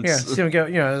Hunter Pence. Yeah, see him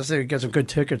get some good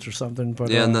tickets or something.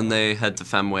 But and then they head to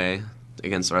Fenway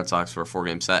against the Red Sox for a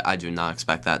 4-game set. I do not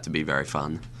expect that to be very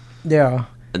fun. Yeah.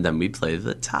 And then we play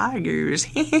the Tigers.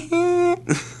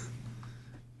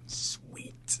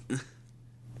 Sweet.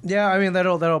 Yeah, I mean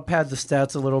that'll pad the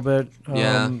stats a little bit.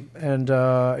 And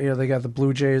they got the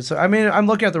Blue Jays. So, I mean, I'm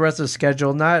looking at the rest of the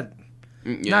schedule. Not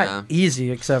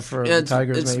easy, except for the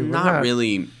Tigers. It's maybe. not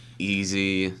really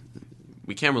easy.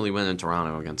 We can't really win in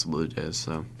Toronto against the Blue Jays,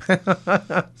 so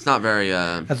it's not very.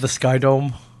 At the Sky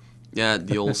Dome. Yeah,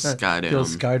 the old Sky Dome. The old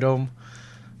Sky Dome.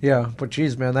 Yeah, but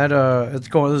geez, man, that this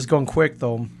is going quick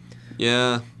though.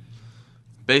 Yeah,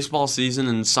 baseball season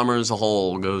and summer as a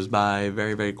whole goes by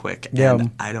very, very quick. Yeah.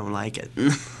 And I don't like it.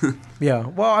 Yeah.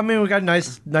 Well, I mean, we got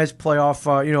nice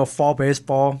playoff, fall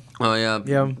baseball. Oh, yeah.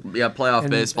 Yeah. Yeah, playoff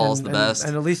baseball is the best.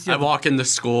 And at least I walk into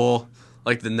school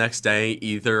like the next day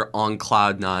either on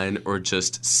cloud 9 or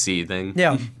just seething.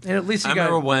 Yeah. And at least I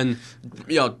remember when,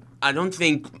 I don't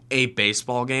think a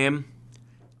baseball game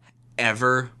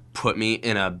ever put me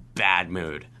in a bad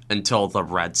mood until the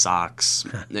Red Sox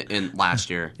in last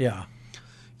year. Yeah.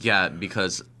 Yeah,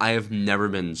 because I have never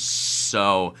been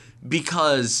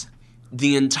because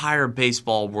the entire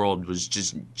baseball world was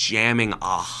just jamming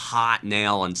a hot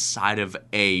nail inside of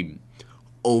a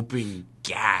open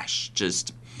gash,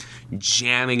 just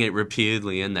jamming it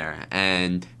repeatedly in there,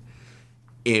 and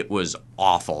it was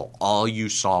awful. All you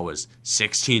saw was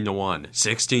 16-1,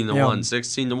 16-1,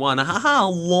 16-1. Ha ha,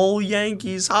 lol,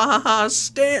 Yankees. Ha ha ha,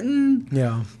 Stanton.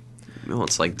 Yeah. Well,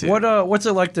 it's like, dude. What's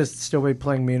it like to still be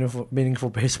playing meaningful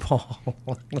baseball?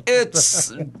 It's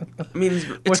cool. I mean,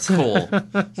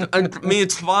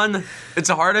 it's fun. It's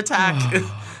a heart attack.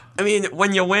 I mean,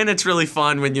 when you win, it's really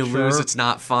fun. When you lose, it's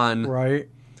not fun. Right.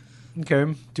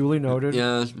 Okay. Duly noted.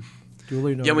 Yeah.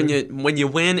 Duly noted. Yeah, when you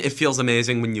win, it feels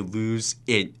amazing. When you lose,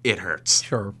 it hurts.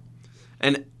 Sure.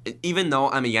 And even though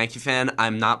I'm a Yankee fan,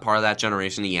 I'm not part of that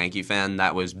generation of Yankee fan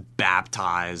that was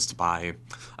baptized by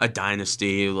a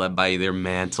dynasty led by either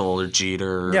Mantle or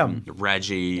Jeter or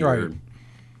Reggie or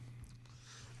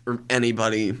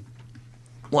anybody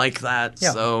like that.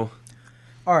 Yeah. So,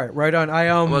 all right, right on.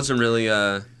 I wasn't really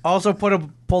also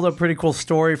pulled a pretty cool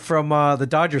story from the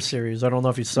Dodgers series. I don't know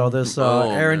if you saw this.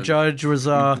 Aaron Judge was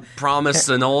promised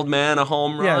an old man a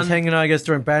home run. Yeah, he was hanging out, I guess,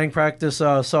 during batting practice.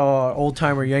 Saw an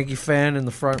old-timer Yankee fan in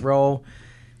the front row.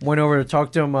 Went over to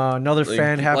talk to him. Another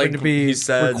fan happened to be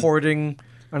recording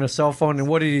on a cell phone. And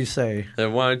what did he say?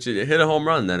 Why don't you hit a home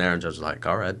run? Then Aaron Judge was like,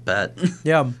 all right, bet.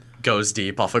 Yeah. Goes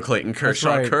deep off a Clayton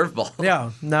Kershaw curveball.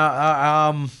 Yeah.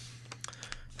 Now,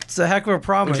 it's a heck of a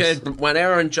promise. Okay, when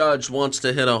Aaron Judge wants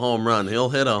to hit a home run, he'll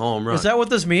hit a home run. Is that what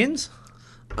this means?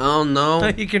 Oh, no.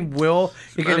 He can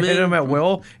hit him at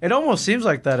will? It almost seems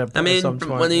like that at some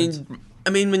point.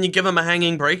 When you give him a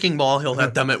hanging breaking ball, he'll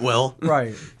hit them at will.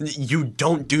 Right. You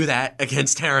don't do that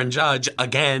against Aaron Judge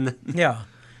again. Yeah.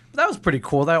 That was pretty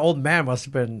cool. That old man must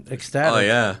have been ecstatic. Oh,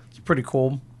 yeah. It's pretty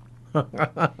cool.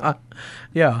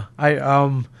 Yeah.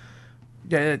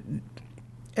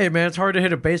 Hey, man, it's hard to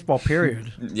hit a baseball,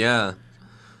 period. Yeah.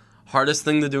 Hardest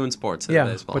thing to do in sports,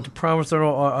 baseball. But to promise,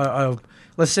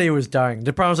 let's say he was dying.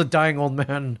 To promise a dying old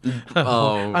man.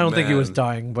 I don't think he was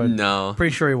dying, but no.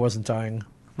 Pretty sure he wasn't dying.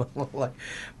 But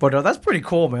that's pretty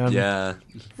cool, man. Yeah.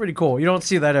 It's pretty cool. You don't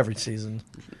see that every season.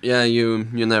 Yeah, you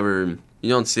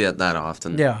don't see it that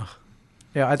often. Yeah.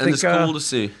 Yeah, I think it's cool to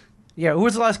see. Yeah, who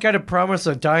was the last guy to promise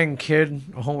a dying kid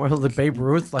a home run? Babe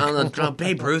Ruth?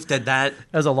 Babe Ruth did that.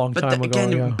 That was a long time ago.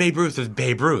 Again, Babe Ruth is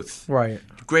Babe Ruth. Right.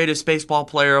 Greatest baseball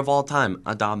player of all time.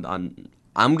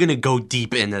 I'm going to go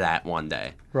deep into that one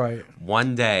day. Right.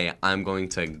 One day, I'm going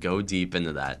to go deep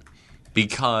into that.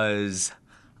 Because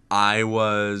I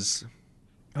was...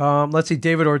 let's see,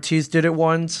 David Ortiz did it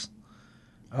once.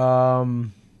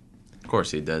 Of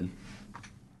course he did.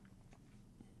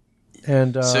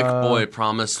 And Sick Boy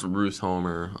promised Ruth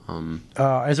homer.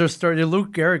 As there started,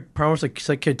 Luke Gehrig promised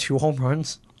a kid 2 home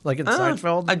runs, like in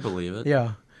Seinfeld. I'd believe it.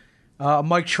 Yeah.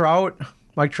 Mike Trout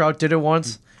did it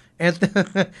once.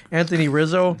 Anthony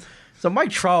Rizzo. So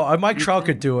Mike Trout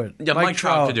could do it. Yeah, Mike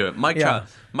Trout could do it.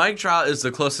 Mike Trout is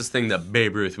the closest thing to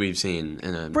Babe Ruth we've seen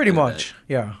in a pretty much.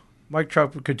 Yeah, Mike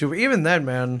Trout could do it. Even then,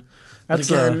 man,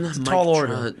 that's a tall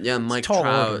order. Mike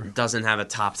Trout doesn't have a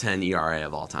top 10 ERA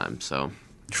of all time. So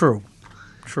true.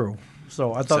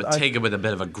 So I thought take it with a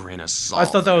bit of a grain of salt. I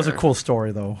thought that was a cool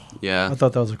story, though. Yeah, I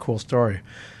thought that was a cool story.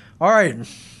 All right.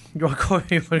 You want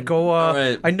to go? All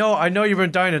right. I know you've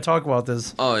been dying to talk about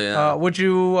this. Oh yeah. Would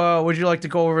you like to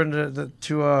go over into the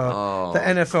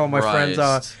NFL, my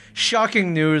friends?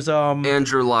 Shocking news.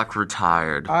 Andrew Luck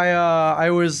retired.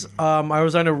 I was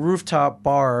on a rooftop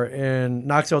bar in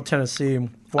Knoxville, Tennessee,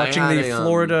 watching the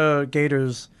Florida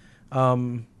Gators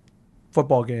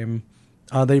football game.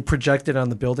 They projected on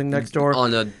the building next door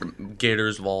on the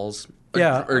Gators walls.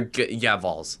 Yeah.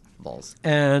 Walls.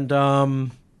 And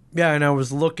and I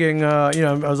was looking, I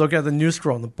was looking at the news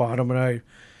scroll on the bottom, and I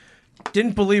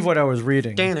didn't believe what I was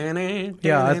reading.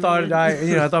 Yeah, I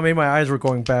thought maybe my eyes were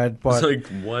going bad, but it's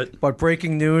like what? But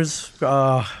breaking news.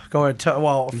 Go ahead.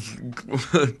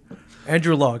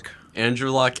 Andrew Luck.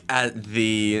 Andrew Luck at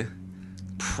the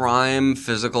prime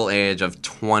physical age of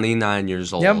 29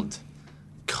 years old. Yep.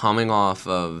 Coming off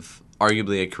of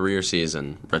arguably a career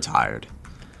season, retired.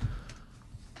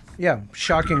 Yeah,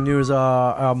 shocking news.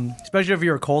 Especially if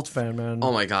you're a Colts fan, man.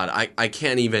 Oh my God, I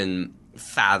can't even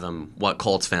fathom what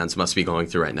Colts fans must be going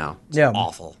through right now. It's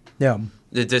awful. Yeah.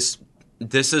 This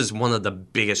is one of the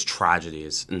biggest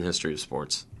tragedies in the history of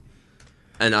sports,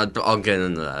 and I'll get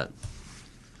into that.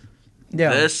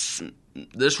 Yeah.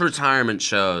 This retirement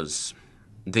shows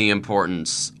the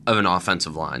importance of an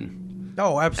offensive line.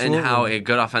 Oh, absolutely. And how a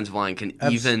good offensive line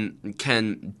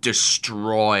can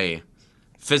destroy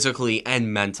physically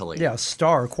and mentally. Yeah,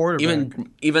 star quarterback.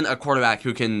 Even a quarterback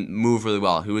who can move really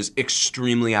well, who is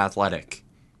extremely athletic,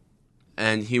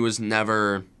 and he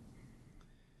never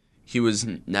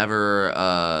won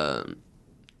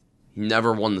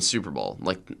the Super Bowl.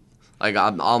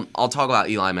 I'll talk about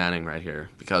Eli Manning right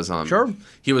here because sure.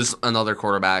 He was another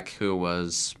quarterback who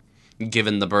was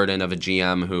given the burden of a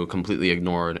GM who completely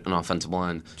ignored an offensive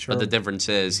line. Sure. But the difference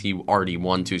is he already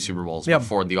won 2 Super Bowls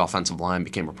before the offensive line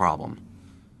became a problem.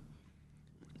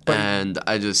 And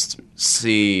I just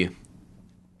see,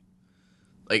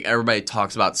 everybody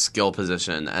talks about skill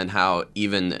position and how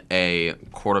even a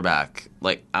quarterback,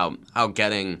 how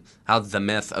the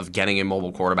myth of getting a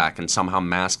mobile quarterback can somehow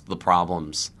mask the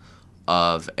problems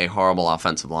of a horrible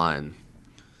offensive line.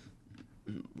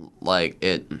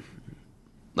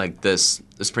 This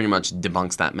pretty much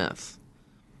debunks that myth.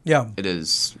 Yeah. It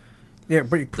is. Yeah,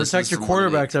 but protect your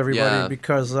quarterbacks, everybody,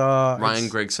 because Ryan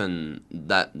Grigson,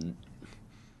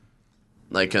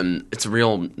 it's a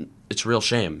real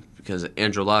shame because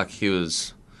Andrew Luck, he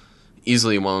was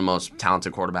easily one of the most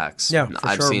talented quarterbacks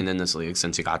I've seen in this league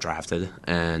since he got drafted,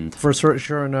 and for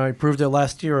sure, and he proved it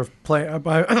last year of play.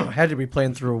 Had to be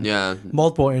playing through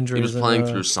multiple injuries. He was playing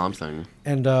through something,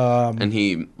 and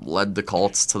he led the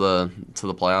Colts to the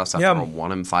playoffs after a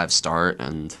 1-5 start,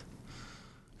 and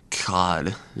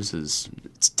God, it's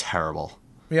terrible.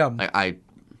 Yeah,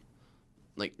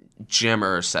 Jim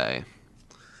Irsay.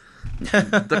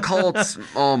 The Colts,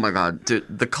 oh my God, dude,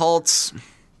 the Colts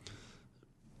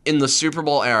in the Super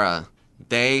Bowl era,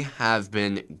 they have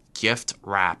been gift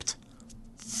wrapped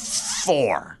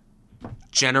for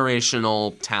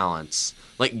generational talents.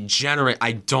 This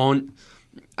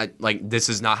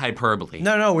is not hyperbole.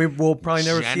 No, we will probably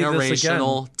never see this again.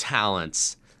 Generational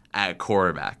talents at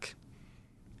quarterback.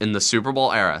 In the Super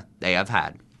Bowl era, they have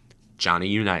had Johnny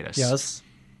Unitas. Yes.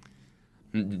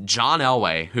 John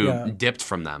Elway, who dipped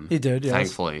from them. He did, yes.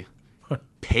 Thankfully.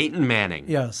 Peyton Manning.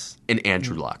 Yes. And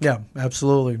Andrew Luck. Yeah,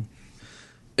 absolutely.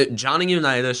 Johnny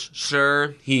Unitas,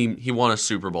 sure, he won a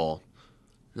Super Bowl.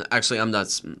 Actually, I'm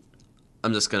just going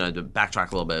to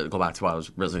backtrack a little bit, go back to what I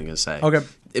was originally going to say. Okay.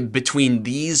 Between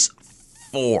these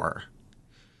 4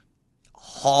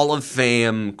 Hall of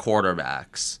Fame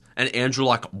quarterbacks, and Andrew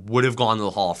Luck would have gone to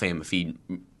the Hall of Fame if he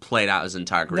played out his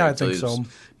entire career. Yeah, I think so.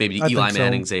 Maybe Eli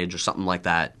Manning's age or something like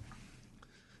that.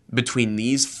 Between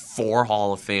these 4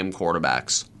 Hall of Fame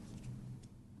quarterbacks,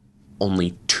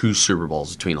 only 2 Super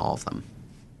Bowls between all of them.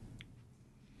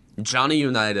 Johnny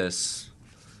Unitas,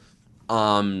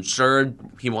 sure,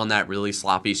 he won that really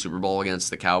sloppy Super Bowl against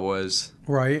the Cowboys.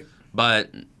 Right.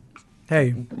 But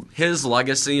hey, his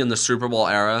legacy in the Super Bowl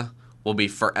era will be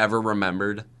forever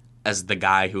remembered as the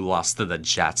guy who lost to the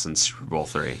Jets in Super Bowl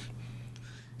III.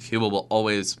 He will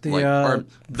always the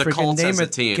Colts as a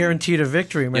team guaranteed a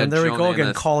victory, man. There we go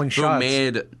again, calling shots.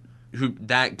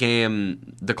 That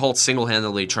game, the Colts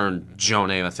single-handedly turned Joe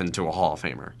Namath into a Hall of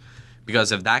Famer.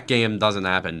 Because if that game doesn't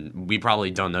happen, we probably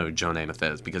don't know who Joe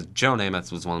Namath is. Because Joe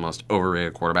Namath was one of the most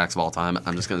overrated quarterbacks of all time.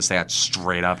 I'm just going to say that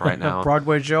straight up right now.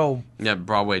 Broadway Joe. Yeah,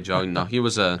 Broadway Joe. No, he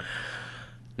was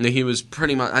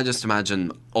pretty much, I just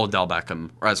imagine Odell Beckham,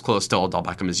 or as close to Odell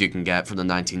Beckham as you can get from the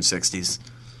 1960s.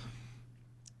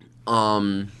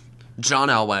 John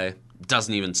Elway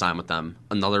doesn't even sign with them.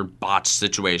 Another botched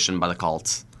situation by the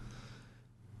Colts.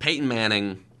 Peyton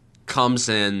Manning comes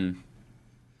in.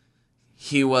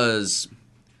 He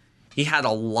had a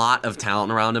lot of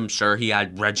talent around him. Sure, he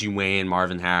had Reggie Wayne,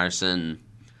 Marvin Harrison,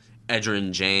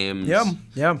 Edgerrin James.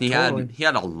 Yeah, he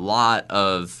had a lot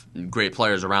of great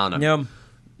players around him. Yeah.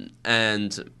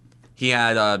 And he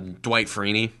had Dwight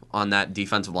Freeney on that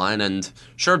defensive line, and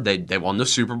sure, they won the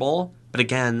Super Bowl. But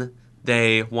again,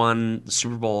 they won the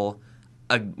Super Bowl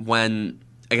when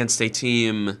against a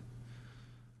team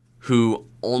who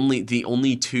the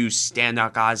only 2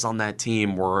 standout guys on that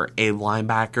team were a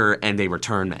linebacker and a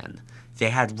return man. They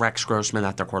had Rex Grossman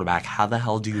at their quarterback. How the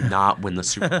hell do you not win the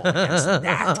Super Bowl against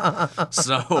that?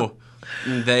 So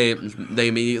they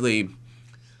immediately,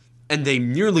 and they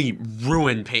nearly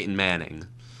ruined Peyton Manning.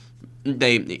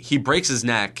 He breaks his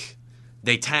neck.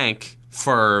 They tank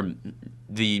for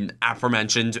the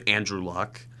aforementioned Andrew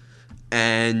Luck,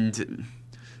 and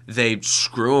They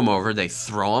screw him over. They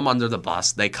throw him under the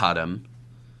bus. They cut him.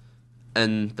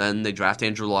 And then they draft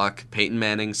Andrew Luck. Peyton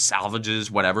Manning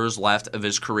salvages whatever is left of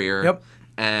his career. Yep.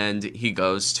 And he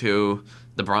goes to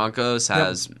the Broncos,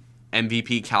 has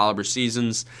MVP caliber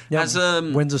seasons.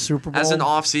 Yep. Wins a Super Bowl. Has an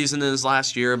off season in his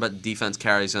last year, but defense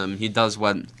carries him. He does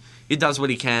what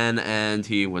he can, and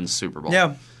he wins Super Bowl.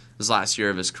 Yeah. His last year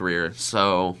of his career.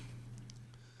 So,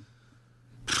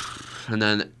 and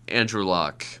then Andrew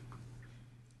Luck.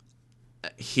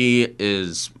 He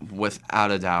is, without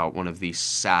a doubt, one of the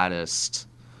saddest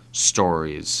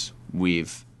stories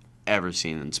we've ever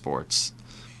seen in sports.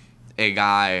 A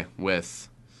guy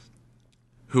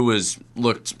who was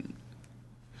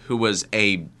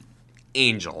a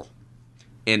angel,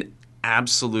 an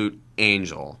absolute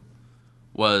angel,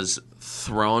 was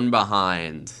thrown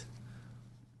behind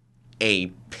a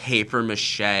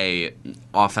papier-mâché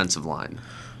offensive line.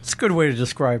 It's a good way to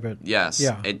describe it. Yes.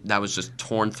 Yeah. That was just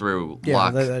torn through. Yeah,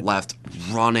 Luck left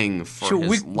running for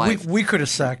his life. We could have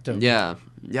sacked him. Yeah.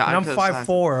 Yeah. And I'm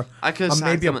 5'4". I'm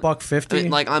maybe a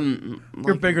 $150. I mean,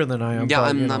 You're bigger than I am.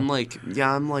 Yeah, but, I'm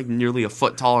like nearly a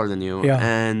foot taller than you. Yeah.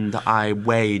 And I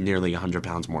weigh nearly 100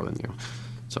 pounds more than you.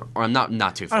 So, or I'm not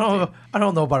 250. I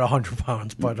don't know about 100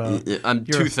 pounds, but I'm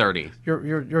 230.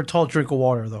 You're a tall drink of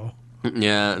water though.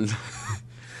 Yeah.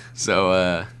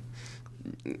 So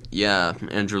yeah,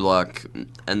 Andrew Luck,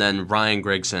 and then Ryan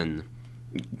Grigson,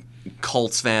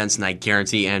 Colts fans, and I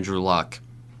guarantee Andrew Luck,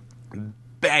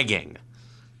 begging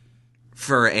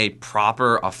for a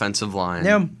proper offensive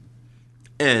line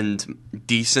and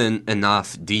decent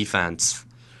enough defense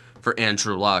for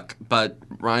Andrew Luck. But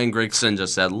Ryan Grigson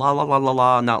just said, la, la, la, la,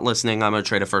 la, not listening. I'm going to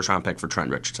trade a first-round pick for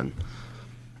Trent Richardson.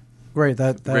 Great.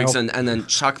 That Grigson, and then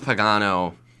Chuck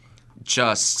Pagano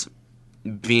just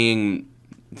being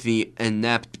the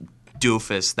inept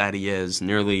doofus that he is,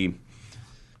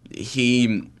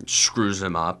 he screws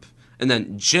him up. And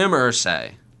then Jim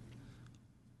Irsay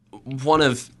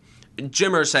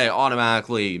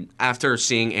automatically, after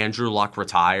seeing Andrew Luck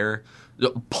retire,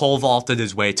 pole vaulted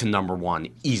his way to number one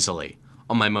easily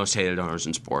on my most hated owners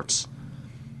in sports.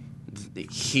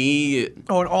 In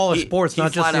all sports,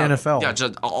 not just the NFL. Yeah,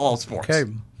 just all sports.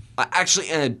 Okay.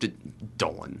 Actually,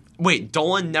 Dolan. Wait,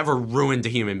 Dolan never ruined a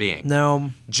human being.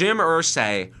 No. Jim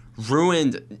Irsay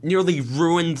nearly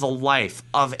ruined the life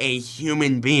of a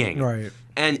human being. Right.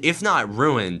 And if not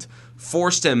ruined,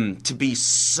 forced him to be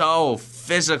so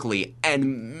physically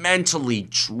and mentally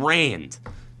drained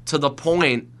to the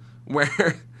point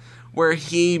where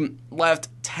he left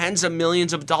tens of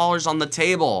millions of dollars on the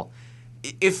table.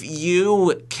 If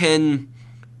you can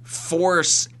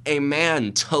force a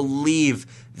man to leave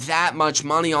that much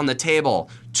money on the table,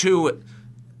 to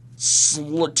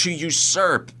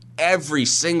usurp every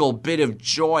single bit of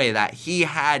joy that he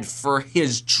had for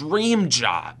his dream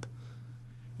job,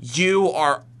 you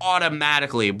are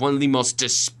automatically one of the most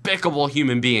despicable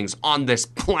human beings on this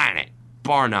planet,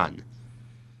 bar none.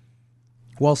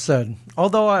 Well said.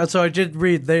 Although, I did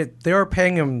read they are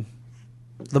paying him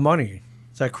the money.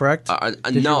 Is that correct?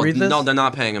 Did you read this? No, they're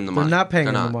not paying him the money. They're not paying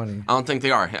him the money. I don't think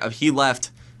they are. He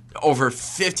left over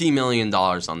 $50 million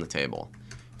on the table.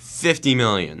 $50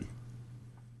 million.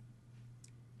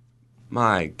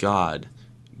 My God.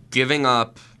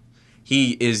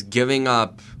 He is giving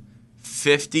up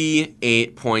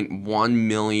 $58.1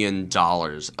 million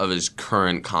of his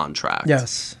current contract.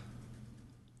 Yes.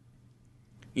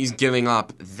 He's giving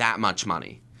up that much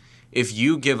money. If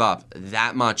you give up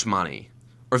that much money,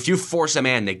 or if you force a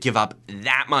man to give up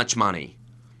that much money,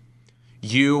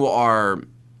 you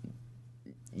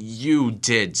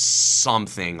did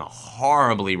something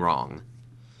horribly wrong.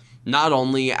 Not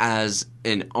only as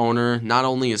an owner, not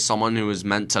only as someone who is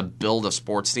meant to build a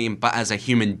sports team, but as a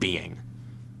human being.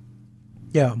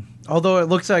 Yeah. Although it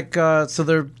looks like, so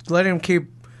they're letting him keep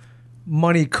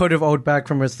money could have owed back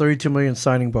from his $32 million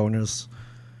signing bonus,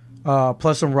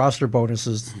 plus some roster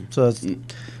bonuses. So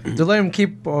they're letting him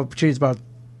keep, about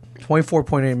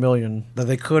 $24.8 million that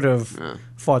they could have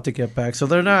fought to get back. So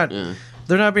they're not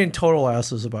being total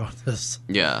asses about this.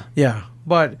 Yeah. Yeah.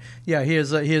 But yeah, he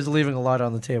is leaving a lot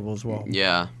on the table as well.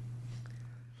 Yeah.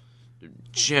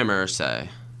 Jim Irsay.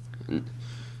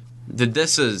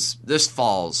 This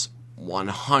falls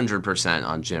 100%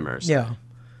 on Jim Irsay. Yeah.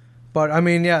 But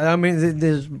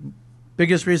the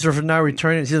biggest reason for not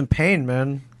returning is he's in pain,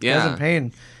 man. Yeah. He's in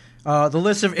pain. The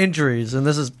list of injuries, and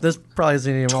this probably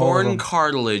isn't even all of them. Torn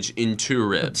cartilage in 2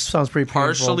 ribs. That sounds pretty painful.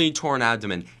 Partially torn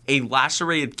abdomen. A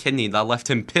lacerated kidney that left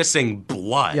him pissing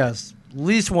blood. Yes.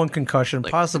 least one concussion,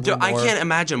 possibly dude, more. I can't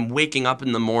imagine waking up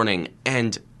in the morning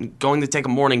and going to take a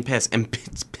morning piss and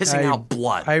pissing out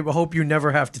blood. I hope you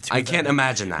never have to do that. I can't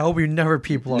imagine that. I hope you never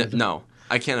pee blood. No,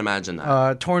 I can't imagine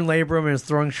that. Torn labrum in his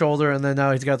throwing shoulder, and then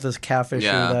now he's got this calf issue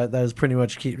that is pretty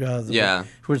much which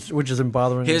has been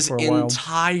bothering him for a while. His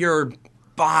entire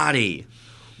body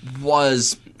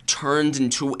was turned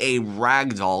into a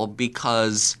ragdoll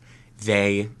because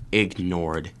they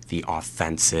ignored the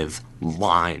offensive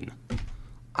line.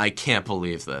 I can't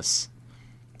believe this.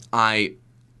 I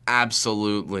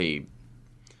absolutely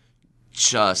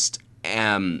just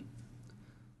am.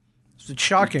 It's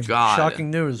shocking. God,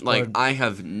 shocking news. Like, but I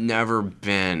have never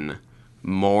been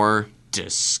more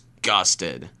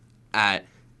disgusted at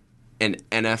an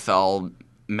NFL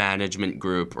management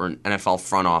group or an NFL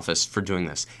front office for doing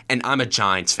this. And I'm a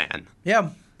Giants fan. Yeah,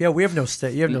 we have no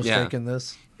stake. You have no stake in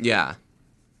this. Yeah.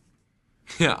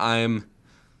 Yeah, I'm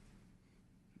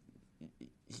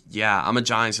a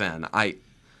Giants fan.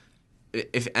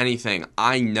 If anything,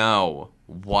 I know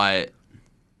what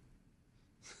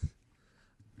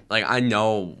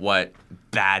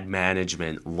bad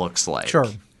management looks like. Sure.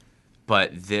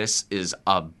 But this is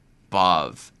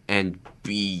above and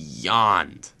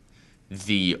beyond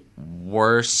the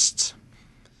worst.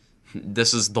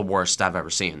 This is the worst I've ever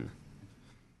seen.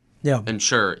 Yeah. And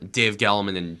sure, Dave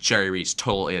Gettleman and Jerry Reese,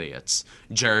 total idiots.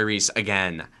 Jerry Reese,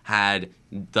 again, had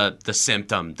the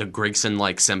symptom, the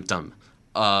Grigson-like symptom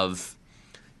of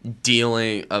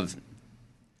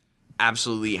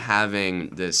absolutely having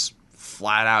this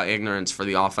flat-out ignorance for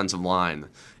the offensive line.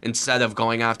 Instead of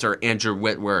going after Andrew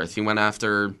Whitworth, he went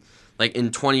after, like, in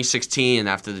 2016,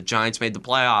 after the Giants made the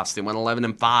playoffs, they went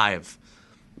 11-5,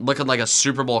 looking like a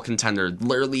Super Bowl contender.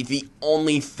 Literally, the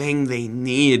only thing they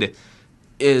need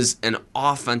is an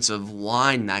offensive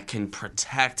line that can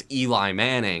protect Eli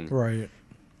Manning. Right.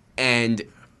 And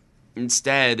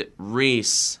instead,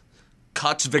 Reese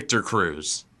cuts Victor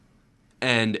Cruz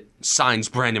and signs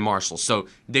Brandon Marshall. So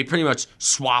they pretty much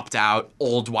swapped out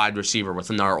old wide receiver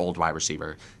with another old wide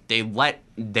receiver. They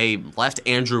left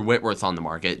Andrew Whitworth on the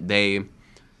market.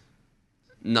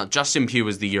 Justin Pugh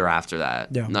was the year after that.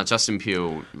 Yeah. Not Justin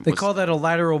Pugh. They call that a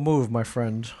lateral move, my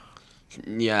friend.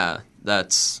 Yeah,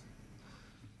 that's...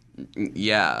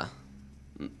 Yeah.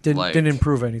 Didn't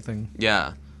improve anything.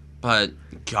 Yeah. But,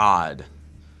 God,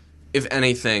 if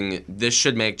anything, this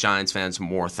should make Giants fans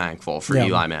more thankful for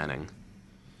Eli Manning.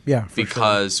 Yeah,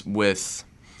 because with...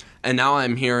 And now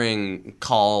I'm hearing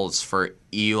calls for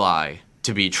Eli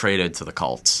to be traded to the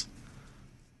Colts.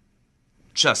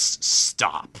 Just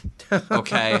stop.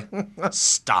 Okay?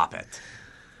 Stop it.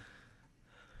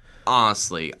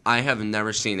 Honestly, I have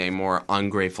never seen a more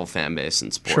ungrateful fan base in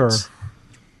sports. Sure.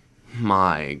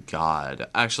 My God.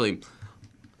 Actually,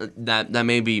 that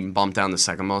may be bumped down the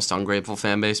second most ungrateful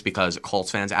fan base because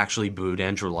Colts fans actually booed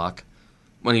Andrew Luck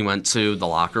when he went to the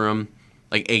locker room.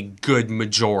 Like, a good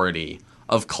majority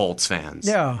of Colts fans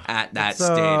at that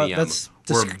stadium were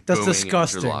booing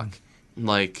disgusting. Andrew Luck.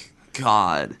 Like,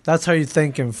 God. That's how you're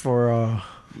thinking for...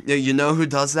 Yeah, you know who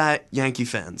does that? Yankee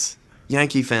fans.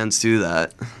 Yankee fans do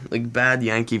that. Like, bad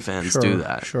Yankee fans do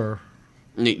that. Sure.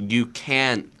 You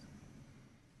can't...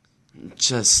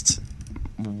 Just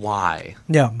why?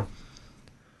 Yeah.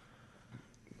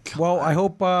 God. Well, I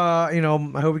hope I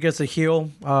hope he gets a heel.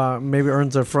 Maybe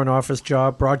earns a front office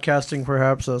job, broadcasting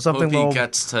perhaps. Something. Hope he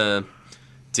gets to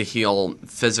heal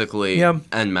physically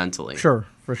and mentally. Sure,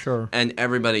 for sure. And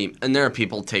there are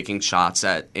people taking shots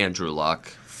at Andrew Luck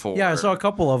for. Yeah, I saw a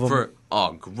couple of them.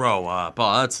 Grow up.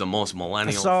 Oh, that's the most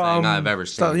millennial thing I've ever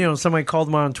seen. Somebody called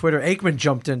him on Twitter. Aikman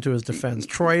jumped into his defense.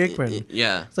 Troy Aikman.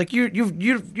 Yeah. It's like you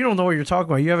don't know what you're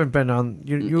talking about. You haven't been on.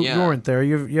 You weren't there.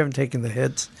 You haven't taken the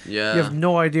hits. Yeah. You have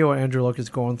no idea what Andrew Luck is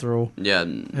going through. Yeah.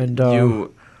 And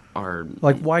you are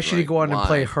like, why should he go out and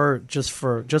play hurt just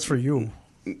for you?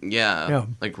 Yeah.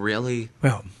 Like, really?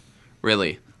 Yeah.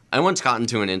 Really. I once got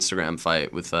into an Instagram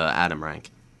fight with Adam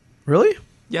Rank. Really?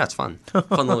 Yeah, it's fun.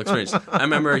 Fun little experience. I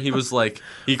remember he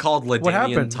called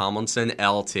LaDainian Tomlinson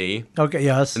LT. Okay,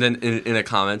 yes. And then in a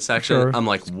comment section, I'm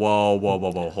like, whoa,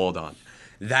 hold on.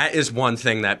 That is one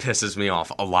thing that pisses me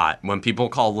off a lot, when people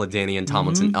call LaDainian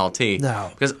Tomlinson LT. No.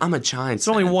 Because I'm a Giants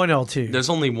fan. There's only one LT. There's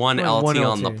only one LT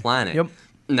on the planet. Yep.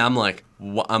 And I'm like,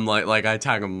 I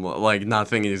tag him, like, not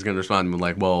thinking he's going to respond. I'm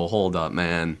like, well, hold up,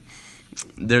 man.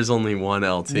 There's only one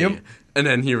LT. Yep. And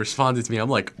then he responded to me. I'm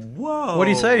like, whoa. What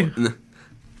did he say?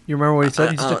 You remember what he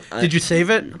said? Did you save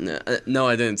it? No,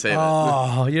 I didn't save it.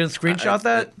 Oh, you didn't screenshot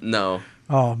that? No.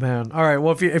 Oh man! All right.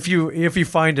 Well, if you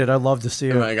find it, I'd love to see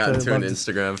it. I got into an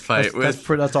Instagram fight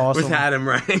that's awesome. With Adam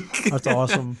Rank. That's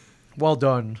awesome. Well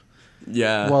done.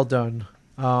 Yeah. Well done.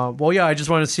 Well, yeah, I just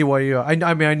wanted to see why you. I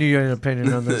mean, I knew you had an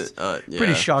opinion on this. Yeah.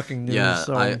 Pretty shocking news. Yeah,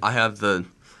 So. I have the.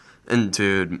 And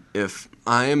dude, if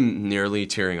I am nearly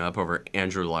tearing up over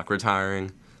Andrew Luck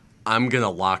retiring, I'm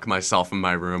gonna lock myself in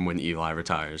my room when Eli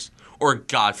retires. Or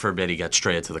God forbid he gets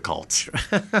traded to the Colts.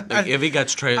 Like, if he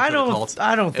gets traded to the Colts,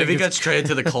 I don't think if he gets traded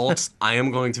to the Colts, I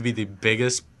am going to be the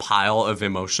biggest pile of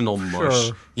emotional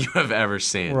mush you have ever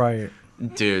seen. Right.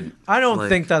 Dude. I don't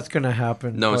think that's going to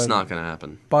happen. No, it's not going to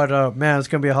happen. But, man, it's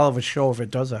going to be a hell of a show if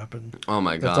it does happen. Oh,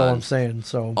 my God. That's all I'm saying.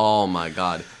 So. Oh, my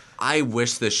God. I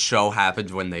wish this show happened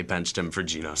when they benched him for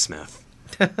Geno Smith.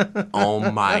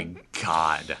 Oh, my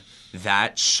God.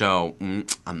 That show.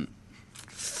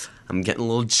 I'm getting a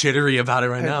little jittery about it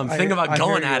right now. I'm thinking about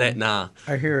going at it. Nah.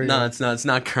 I hear you. No, it's not. It's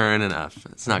not current enough.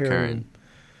 It's not current.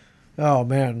 Oh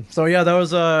man. So yeah, that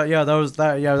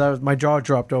was my jaw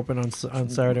dropped open on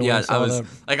Saturday. Yeah,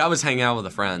 I was hanging out with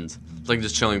a friend, like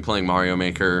just chilling, playing Mario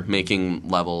Maker, making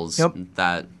levels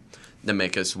that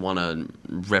make us want to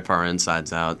rip our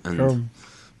insides out. And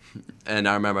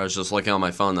I remember I was just looking on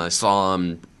my phone and I saw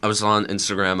I was on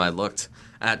Instagram. I looked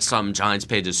at some Giants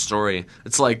page's story.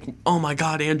 It's like, oh my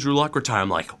God, Andrew Luck retired. I'm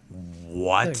like,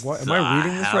 what? Am I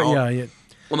reading this right? Yeah.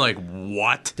 I'm like,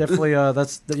 what? Definitely,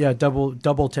 that's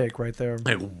double take right there.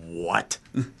 Like, what?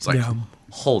 It's like,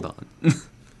 hold on.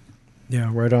 Yeah,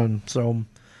 right on. So,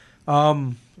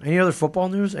 any other football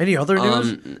news? Any other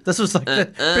news? This was like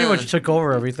pretty much took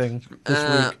over everything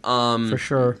this week for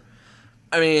sure.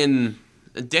 I mean,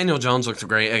 Daniel Jones looked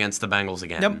great against the Bengals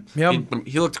again. Yep.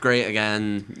 He looked great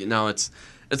again. You know, it's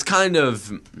kind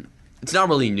of, it's not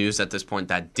really news at this point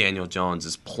that Daniel Jones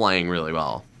is playing really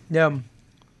well. Yeah.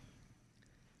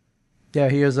 Yeah,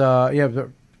 he is.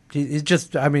 He's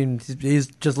just. I mean, he's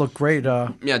just looked great.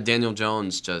 Yeah, Daniel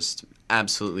Jones just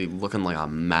absolutely looking like a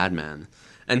madman,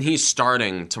 and he's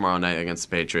starting tomorrow night against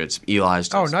the Patriots. Eli's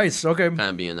just nice. Okay, kind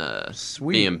of being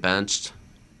benched.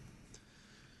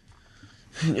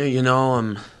 You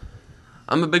know,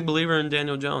 I'm a big believer in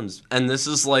Daniel Jones, and this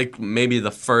is like maybe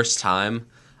the first time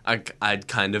I'd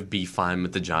kind of be fine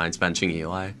with the Giants benching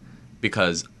Eli,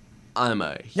 because I'm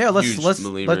a huge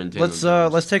believer in Daniel Jones.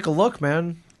 Let's take a look,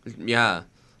 man. Yeah,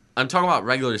 I'm talking about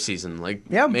regular season,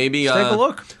 maybe take a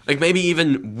look, like maybe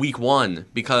even week 1,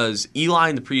 because Eli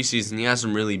in the preseason he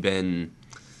hasn't really been.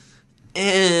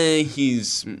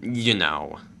 He's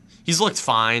looked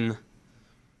fine.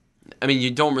 I mean,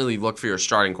 you don't really look for your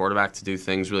starting quarterback to do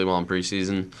things really well in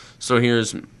preseason. So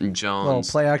here's Jones.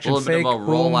 Play action, a little fake, bit of a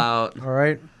rollout. All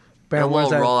right. Bam, a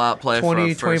little rollout play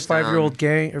 20, for a first 25-year-old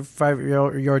gain,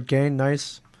 5-yard gain.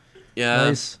 Nice. Yeah.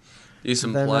 Nice.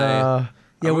 Decent play. I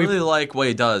really like what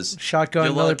he does. Shotgun,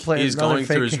 another play. He's going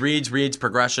through his reads,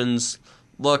 progressions,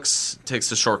 looks, takes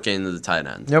the short gain to the tight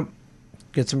end. Yep.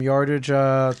 Get some yardage.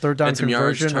 Third down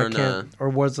conversion.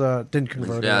 Didn't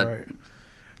convert. Yeah. Right.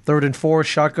 3rd and 4,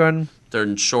 shotgun. 3rd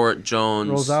and short,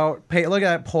 Jones. Rolls out. Look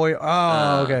at that point.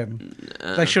 Oh, okay.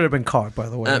 That should have been caught, by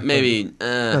the way. Maybe.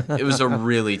 It was a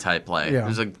really tight play. Yeah. It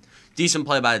was a decent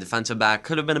play by a defensive back.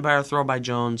 Could have been a better throw by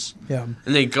Jones. Yeah. And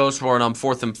then he goes for it on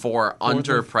 4th and 4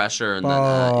 under pressure. And then,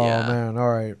 man. All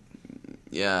right.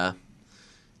 Yeah.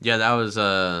 Yeah, that was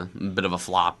a bit of a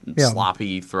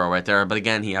sloppy throw right there. But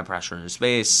again, he had pressure in his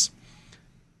face.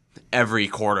 Every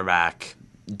quarterback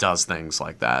does things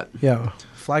like that. Yeah.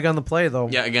 Flag on the play, though.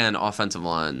 Yeah, again, offensive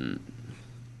line.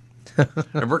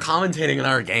 We're commentating in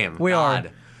our game. We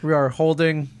are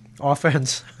holding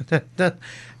offense.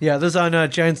 Yeah, this is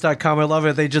on Giants.com. I love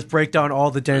it. They just break down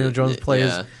all the Daniel Jones plays.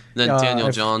 Yeah. Then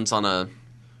Daniel Jones on a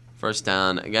first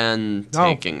down. Again,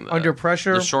 taking under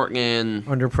pressure. The short gain.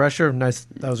 Under pressure. Nice.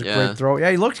 That was a great throw. Yeah,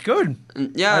 he looked good.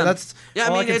 Yeah. That's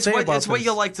all I can say about it's what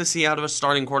you like to see out of a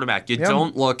starting quarterback. You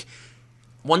don't look...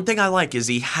 One thing I like is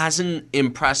he hasn't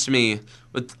impressed me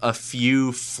with a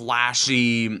few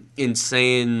flashy,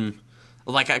 insane,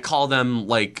 like I call them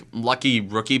like lucky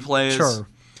rookie plays. Sure.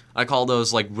 I call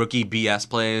those like rookie BS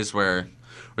plays where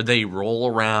they roll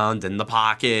around in the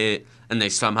pocket and they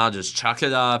somehow just chuck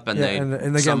it up and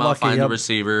they somehow find the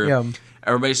receiver. Yeah.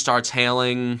 Everybody starts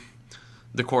hailing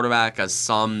the quarterback as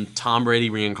some Tom Brady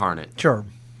reincarnate. Sure.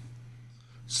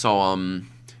 So,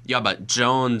 yeah, but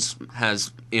Jones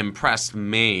has impressed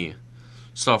me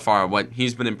so far. What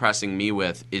he's been impressing me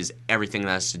with is everything that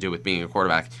has to do with being a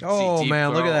quarterback. Oh,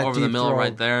 man, look at that over the middle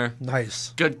right there.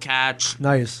 Nice. Good catch.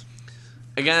 Nice.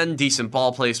 Again, decent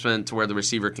ball placement to where the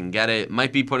receiver can get it.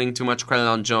 Might be putting too much credit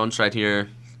on Jones right here.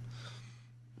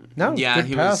 No, yeah,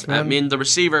 good pass, man. I mean, the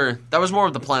receiver, that was more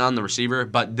of the play on the receiver,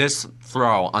 but this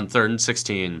throw on 3rd and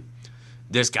 16,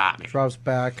 this got me. Drops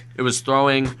back. It was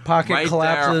throwing pocket right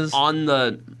collapses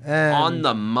there on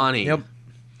the money. Yep.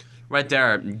 right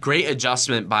there. Great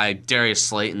adjustment by Darius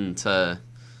Slayton to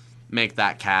make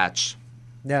that catch.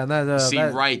 Yeah, and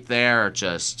that, right there,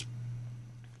 just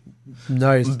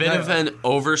nice. bit of an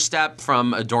overstep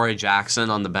from Adoree Jackson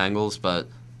on the Bengals, but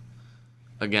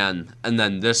again, and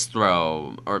then this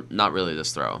throw, or not really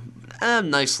this throw,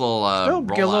 nice little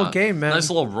rollout. Get a little game, man. Nice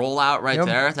little rollout right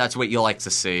there. That's what you like to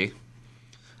see.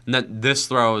 And then this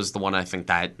throw is the one I think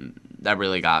that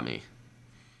really got me.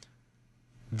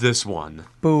 This one.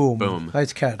 Boom.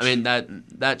 Nice catch. I mean,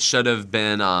 that should have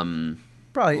been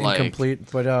probably incomplete,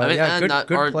 but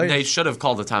good play. They should have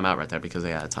called the timeout right there because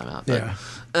they had a timeout. But,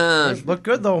 look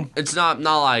good though. It's not a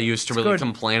lot I used to really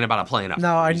complain about a play in a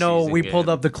Now I know we pulled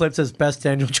up the clips as best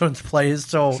Daniel Jones plays,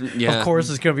 so of course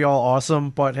it's gonna be all awesome.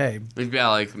 But hey, we'd be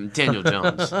like Daniel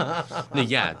Jones.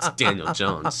 Yeah, it's Daniel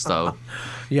Jones. So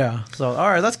yeah. So all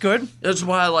right, that's good. That's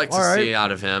what I like to see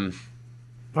out of him.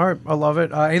 All right, I love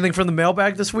it. Anything from the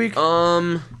mailbag this week?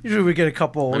 Usually we get a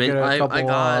couple. How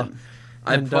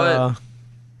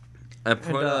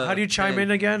do you chime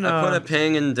in again? I put a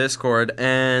ping in Discord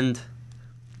and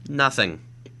nothing.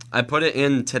 I put it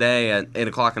in today at 8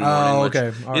 o'clock in the morning.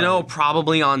 Which,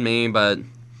 probably on me, but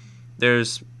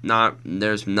there's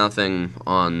nothing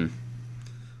on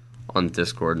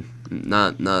Discord.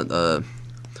 Not nothing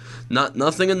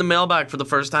in the mailbag for the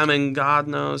first time in God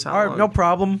knows how long. All right, no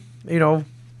problem.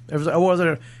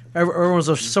 Everyone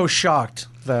was so shocked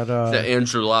that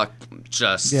Andrew Luck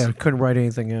just couldn't write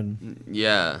anything in.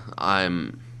 Yeah, I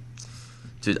am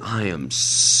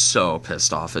so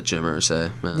pissed off at Jim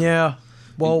Irsay, man. Yeah,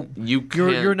 well,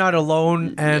 you're not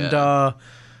alone, and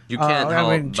you can't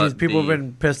help. People have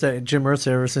been pissed at Jim Irsay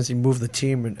ever since he moved the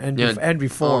team and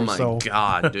before. Oh my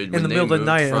God, dude! In the middle of the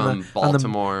night, from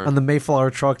Baltimore on the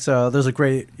Mayflower trucks, there's a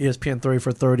great ESPN 30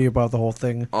 for 30 about the whole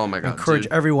thing. Oh my God! I encourage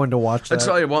everyone to watch that. I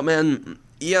tell you what, man,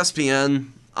 ESPN.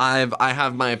 I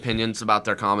have my opinions about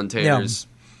their commentators.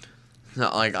 Yeah.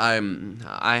 Like I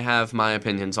have my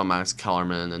opinions on Max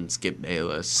Kellerman and Skip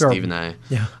Bayless, Stephen A.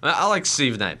 Yeah, I like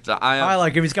Stephen A. I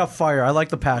like him. He's got fire. I like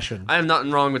the passion. I have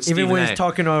nothing wrong with Stephen A. Even when he's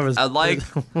talking over his... I like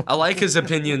his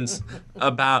opinions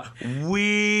about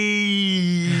weed.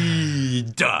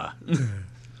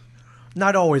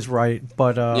 Not always right,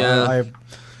 but not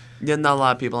a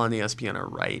lot of people on ESPN are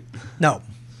right. No.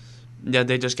 Yeah,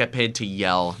 they just get paid to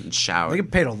yell and shout. They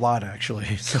get paid a lot,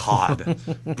 actually. God.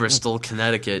 Bristol,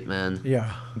 Connecticut, man.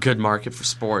 Yeah. Good market for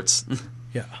sports.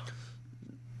 Yeah.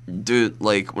 Dude,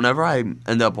 like, whenever I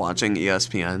end up watching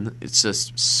ESPN, it's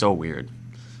just so weird.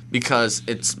 Because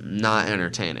it's not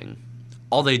entertaining.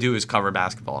 All they do is cover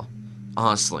basketball.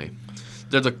 Honestly.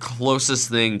 They're the closest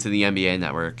thing to the NBA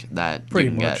network that you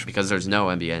can get. Because there's no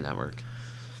NBA network.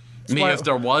 If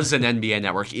there was an NBA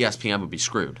network, ESPN would be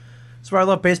screwed. That's why I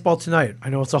love baseball tonight. I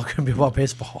know it's all going to be about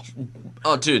baseball.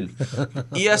 Oh, dude.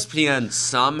 ESPN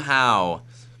somehow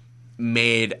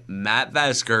made Matt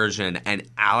Vasgersian and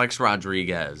Alex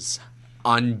Rodriguez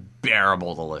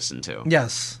unbearable to listen to.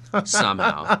 Yes.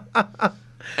 Somehow.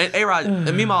 And A-Rod,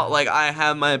 and meanwhile, like, I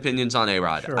have my opinions on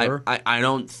A-Rod. Sure. I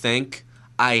don't think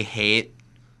I hate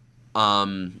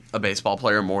a baseball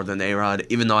player more than A-Rod,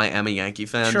 even though I am a Yankee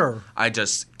fan. Sure. I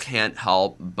just can't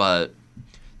help but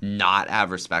not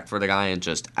have respect for the guy and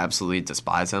just absolutely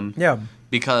despise him. Yeah.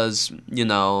 Because,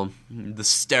 the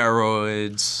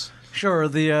steroids. Sure,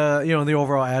 the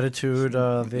overall attitude,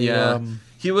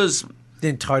 he was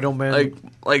the entitlement.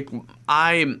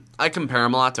 I compare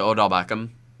him a lot to Odell Beckham,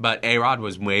 but A-Rod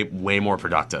was way more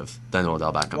productive than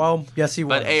Odell Beckham. Well, yes, he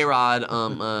was. But A-Rod,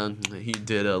 he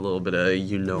did a little bit of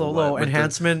little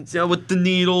enhancement. With the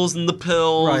needles and the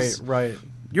pills. Right.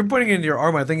 You're putting it in your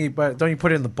arm. I think don't you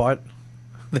put it in the butt?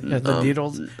 The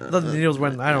needles. The needles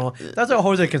went. I don't know. That's what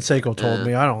Jose Canseco told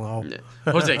me. I don't know.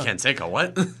 Jose Canseco,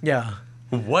 what? Yeah.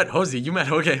 What, Jose? You met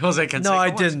Jose Canseco? No, I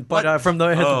didn't. But from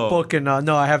the book, and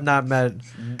no, I have not met.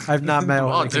 I've not met.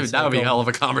 Oh, dude, that would be a hell of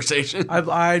a conversation.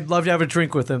 I'd love to have a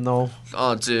drink with him, though.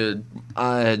 Oh, dude,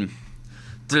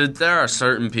 there are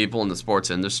certain people in the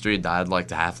sports industry that I'd like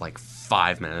to have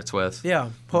 5 minutes with. Yeah.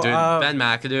 Dude, Ben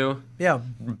McAdoo. Yeah.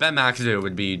 Ben McAdoo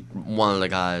would be one of the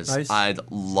guys I'd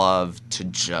love to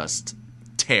just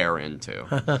tear into.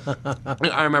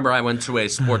 I remember I went to a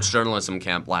sports journalism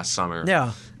camp last summer.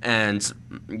 Yeah. And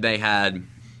they had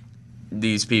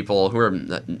these people who were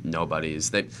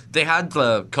nobodies. They had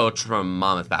the coach from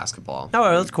Monmouth basketball.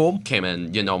 Oh, that's cool. Came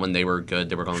in, when they were good,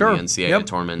 they were going to the NCAA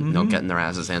tournament, getting their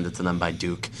asses handed to them by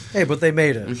Duke. Hey, but they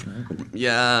made it.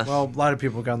 Yeah. Well, a lot of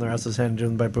people got their asses handed to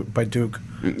them by Duke.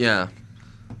 Yeah.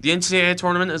 The NCAA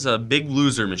tournament is a big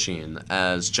loser machine,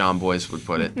 as John Boyce would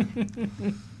put it.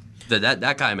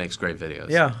 that guy makes great videos.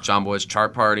 Yeah. John Boyce,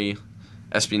 Chart Party,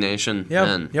 SB Nation. Yeah.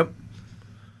 Man. Yep.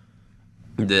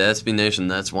 The SB Nation,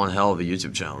 that's one hell of a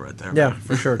YouTube channel right there. Yeah,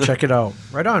 for sure. Check it out.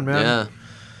 Right on, man. Yeah.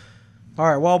 All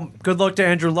right, well, good luck to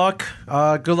Andrew Luck.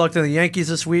 Good luck to the Yankees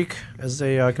this week as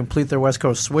they complete their West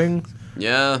Coast swing.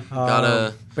 Yeah,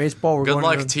 gotta... baseball, we're good going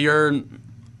luck to your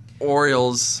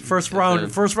Orioles. First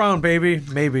round, baby,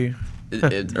 maybe.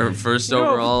 Or first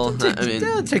overall.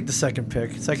 Take the second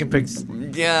pick. Second pick's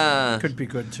could be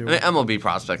good, too. I mean, MLB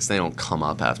prospects, they don't come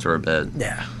up after a bit.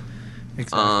 Yeah,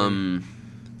 exactly.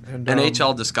 And,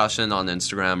 NHL discussion on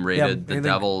Instagram rated the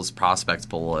Devils prospect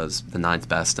pool as the 9th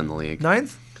best in the league.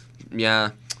 9th?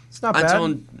 Yeah. It's not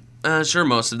bad. Sure,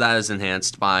 most of that is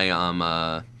enhanced by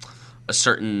a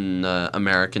certain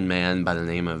American man by the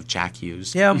name of Jack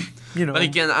Hughes. Yeah, But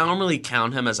again, I don't really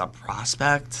count him as a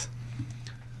prospect.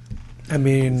 I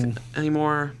mean...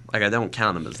 Anymore. Like, I don't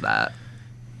count him as that.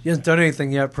 He hasn't done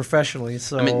anything yet professionally,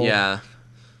 so... I mean, yeah.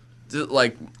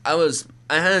 Like, I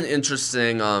had an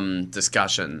interesting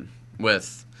discussion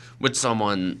with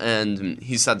someone, and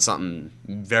he said something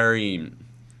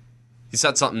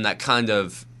that kind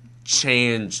of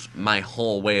changed my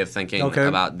whole way of thinking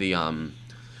about the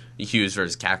Hughes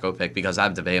versus Kakko pick, because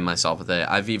I've debated myself with it.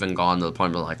 I've even gone to the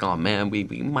point where, like, oh man, we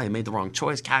might have made the wrong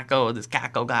choice. This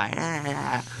Kakko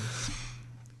guy.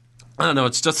 I don't know.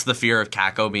 It's just the fear of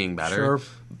Kakko being better. Sure.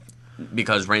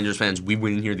 Because Rangers fans, we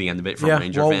wouldn't hear the end of it from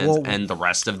Ranger fans and the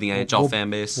rest of the NHL fan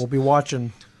base. We'll be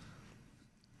watching.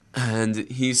 And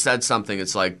he said something.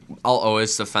 It's like, I'll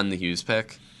always defend the Hughes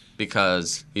pick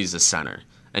because he's a center.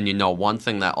 And you know one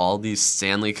thing that all these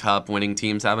Stanley Cup winning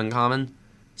teams have in common?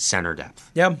 Center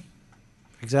depth. Yeah,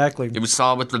 exactly. We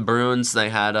saw with the Bruins, they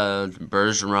had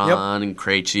Bergeron and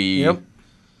Krejci. Yep.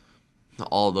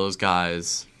 All those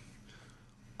guys.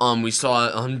 We saw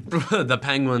on the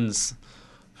Penguins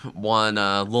won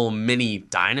a little mini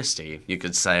dynasty, you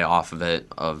could say, off of it,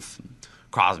 of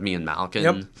Crosby and Malkin.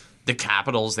 Yep. The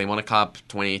Capitals, they won a cup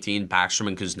 2018, Backstrom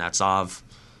and Kuznetsov.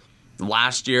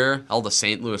 Last year, the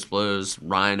St. Louis Blues,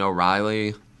 Ryan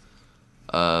O'Reilly.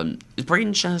 Is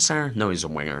Braden Shen a center? No, he's a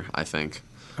winger, I think.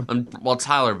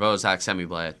 Tyler Bozak,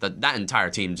 semi-play. That entire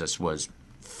team just was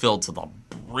filled to the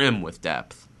brim with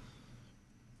depth.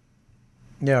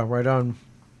 Yeah, right on.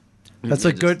 It's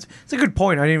a good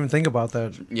point. I didn't even think about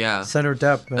that. Yeah. Center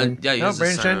depth, man.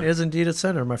 Braden Shen is indeed a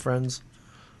center, my friends.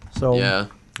 So, yeah.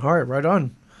 All right, right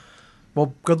on.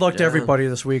 Well, good luck to everybody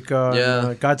this week.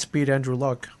 Godspeed, Andrew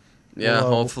Luck. Yeah,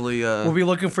 hopefully. We'll be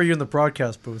looking for you in the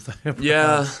broadcast booth.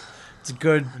 Yeah. It's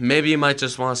good. Maybe you might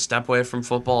just want to step away from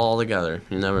football altogether.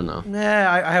 You never know.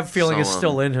 Yeah, I have a feeling it's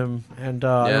still in him. And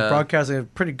broadcasting a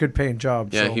pretty good paying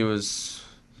job. Yeah, so. he was...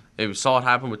 We saw it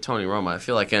happen with Tony Romo. I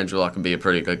feel like Andrew Luck can be a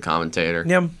pretty good commentator.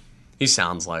 Yeah. He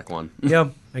sounds like one. Yeah,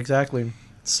 exactly.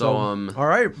 So, all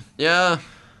right. Yeah.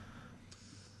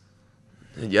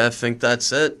 Yeah, I think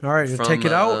that's it. All right, take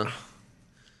it out.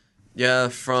 Yeah,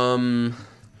 from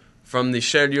the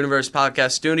Shared Universe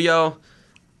Podcast Studio,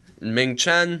 in Ming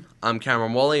Chen, I'm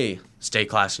Cameron Woolley. Stay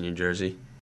classy, New Jersey.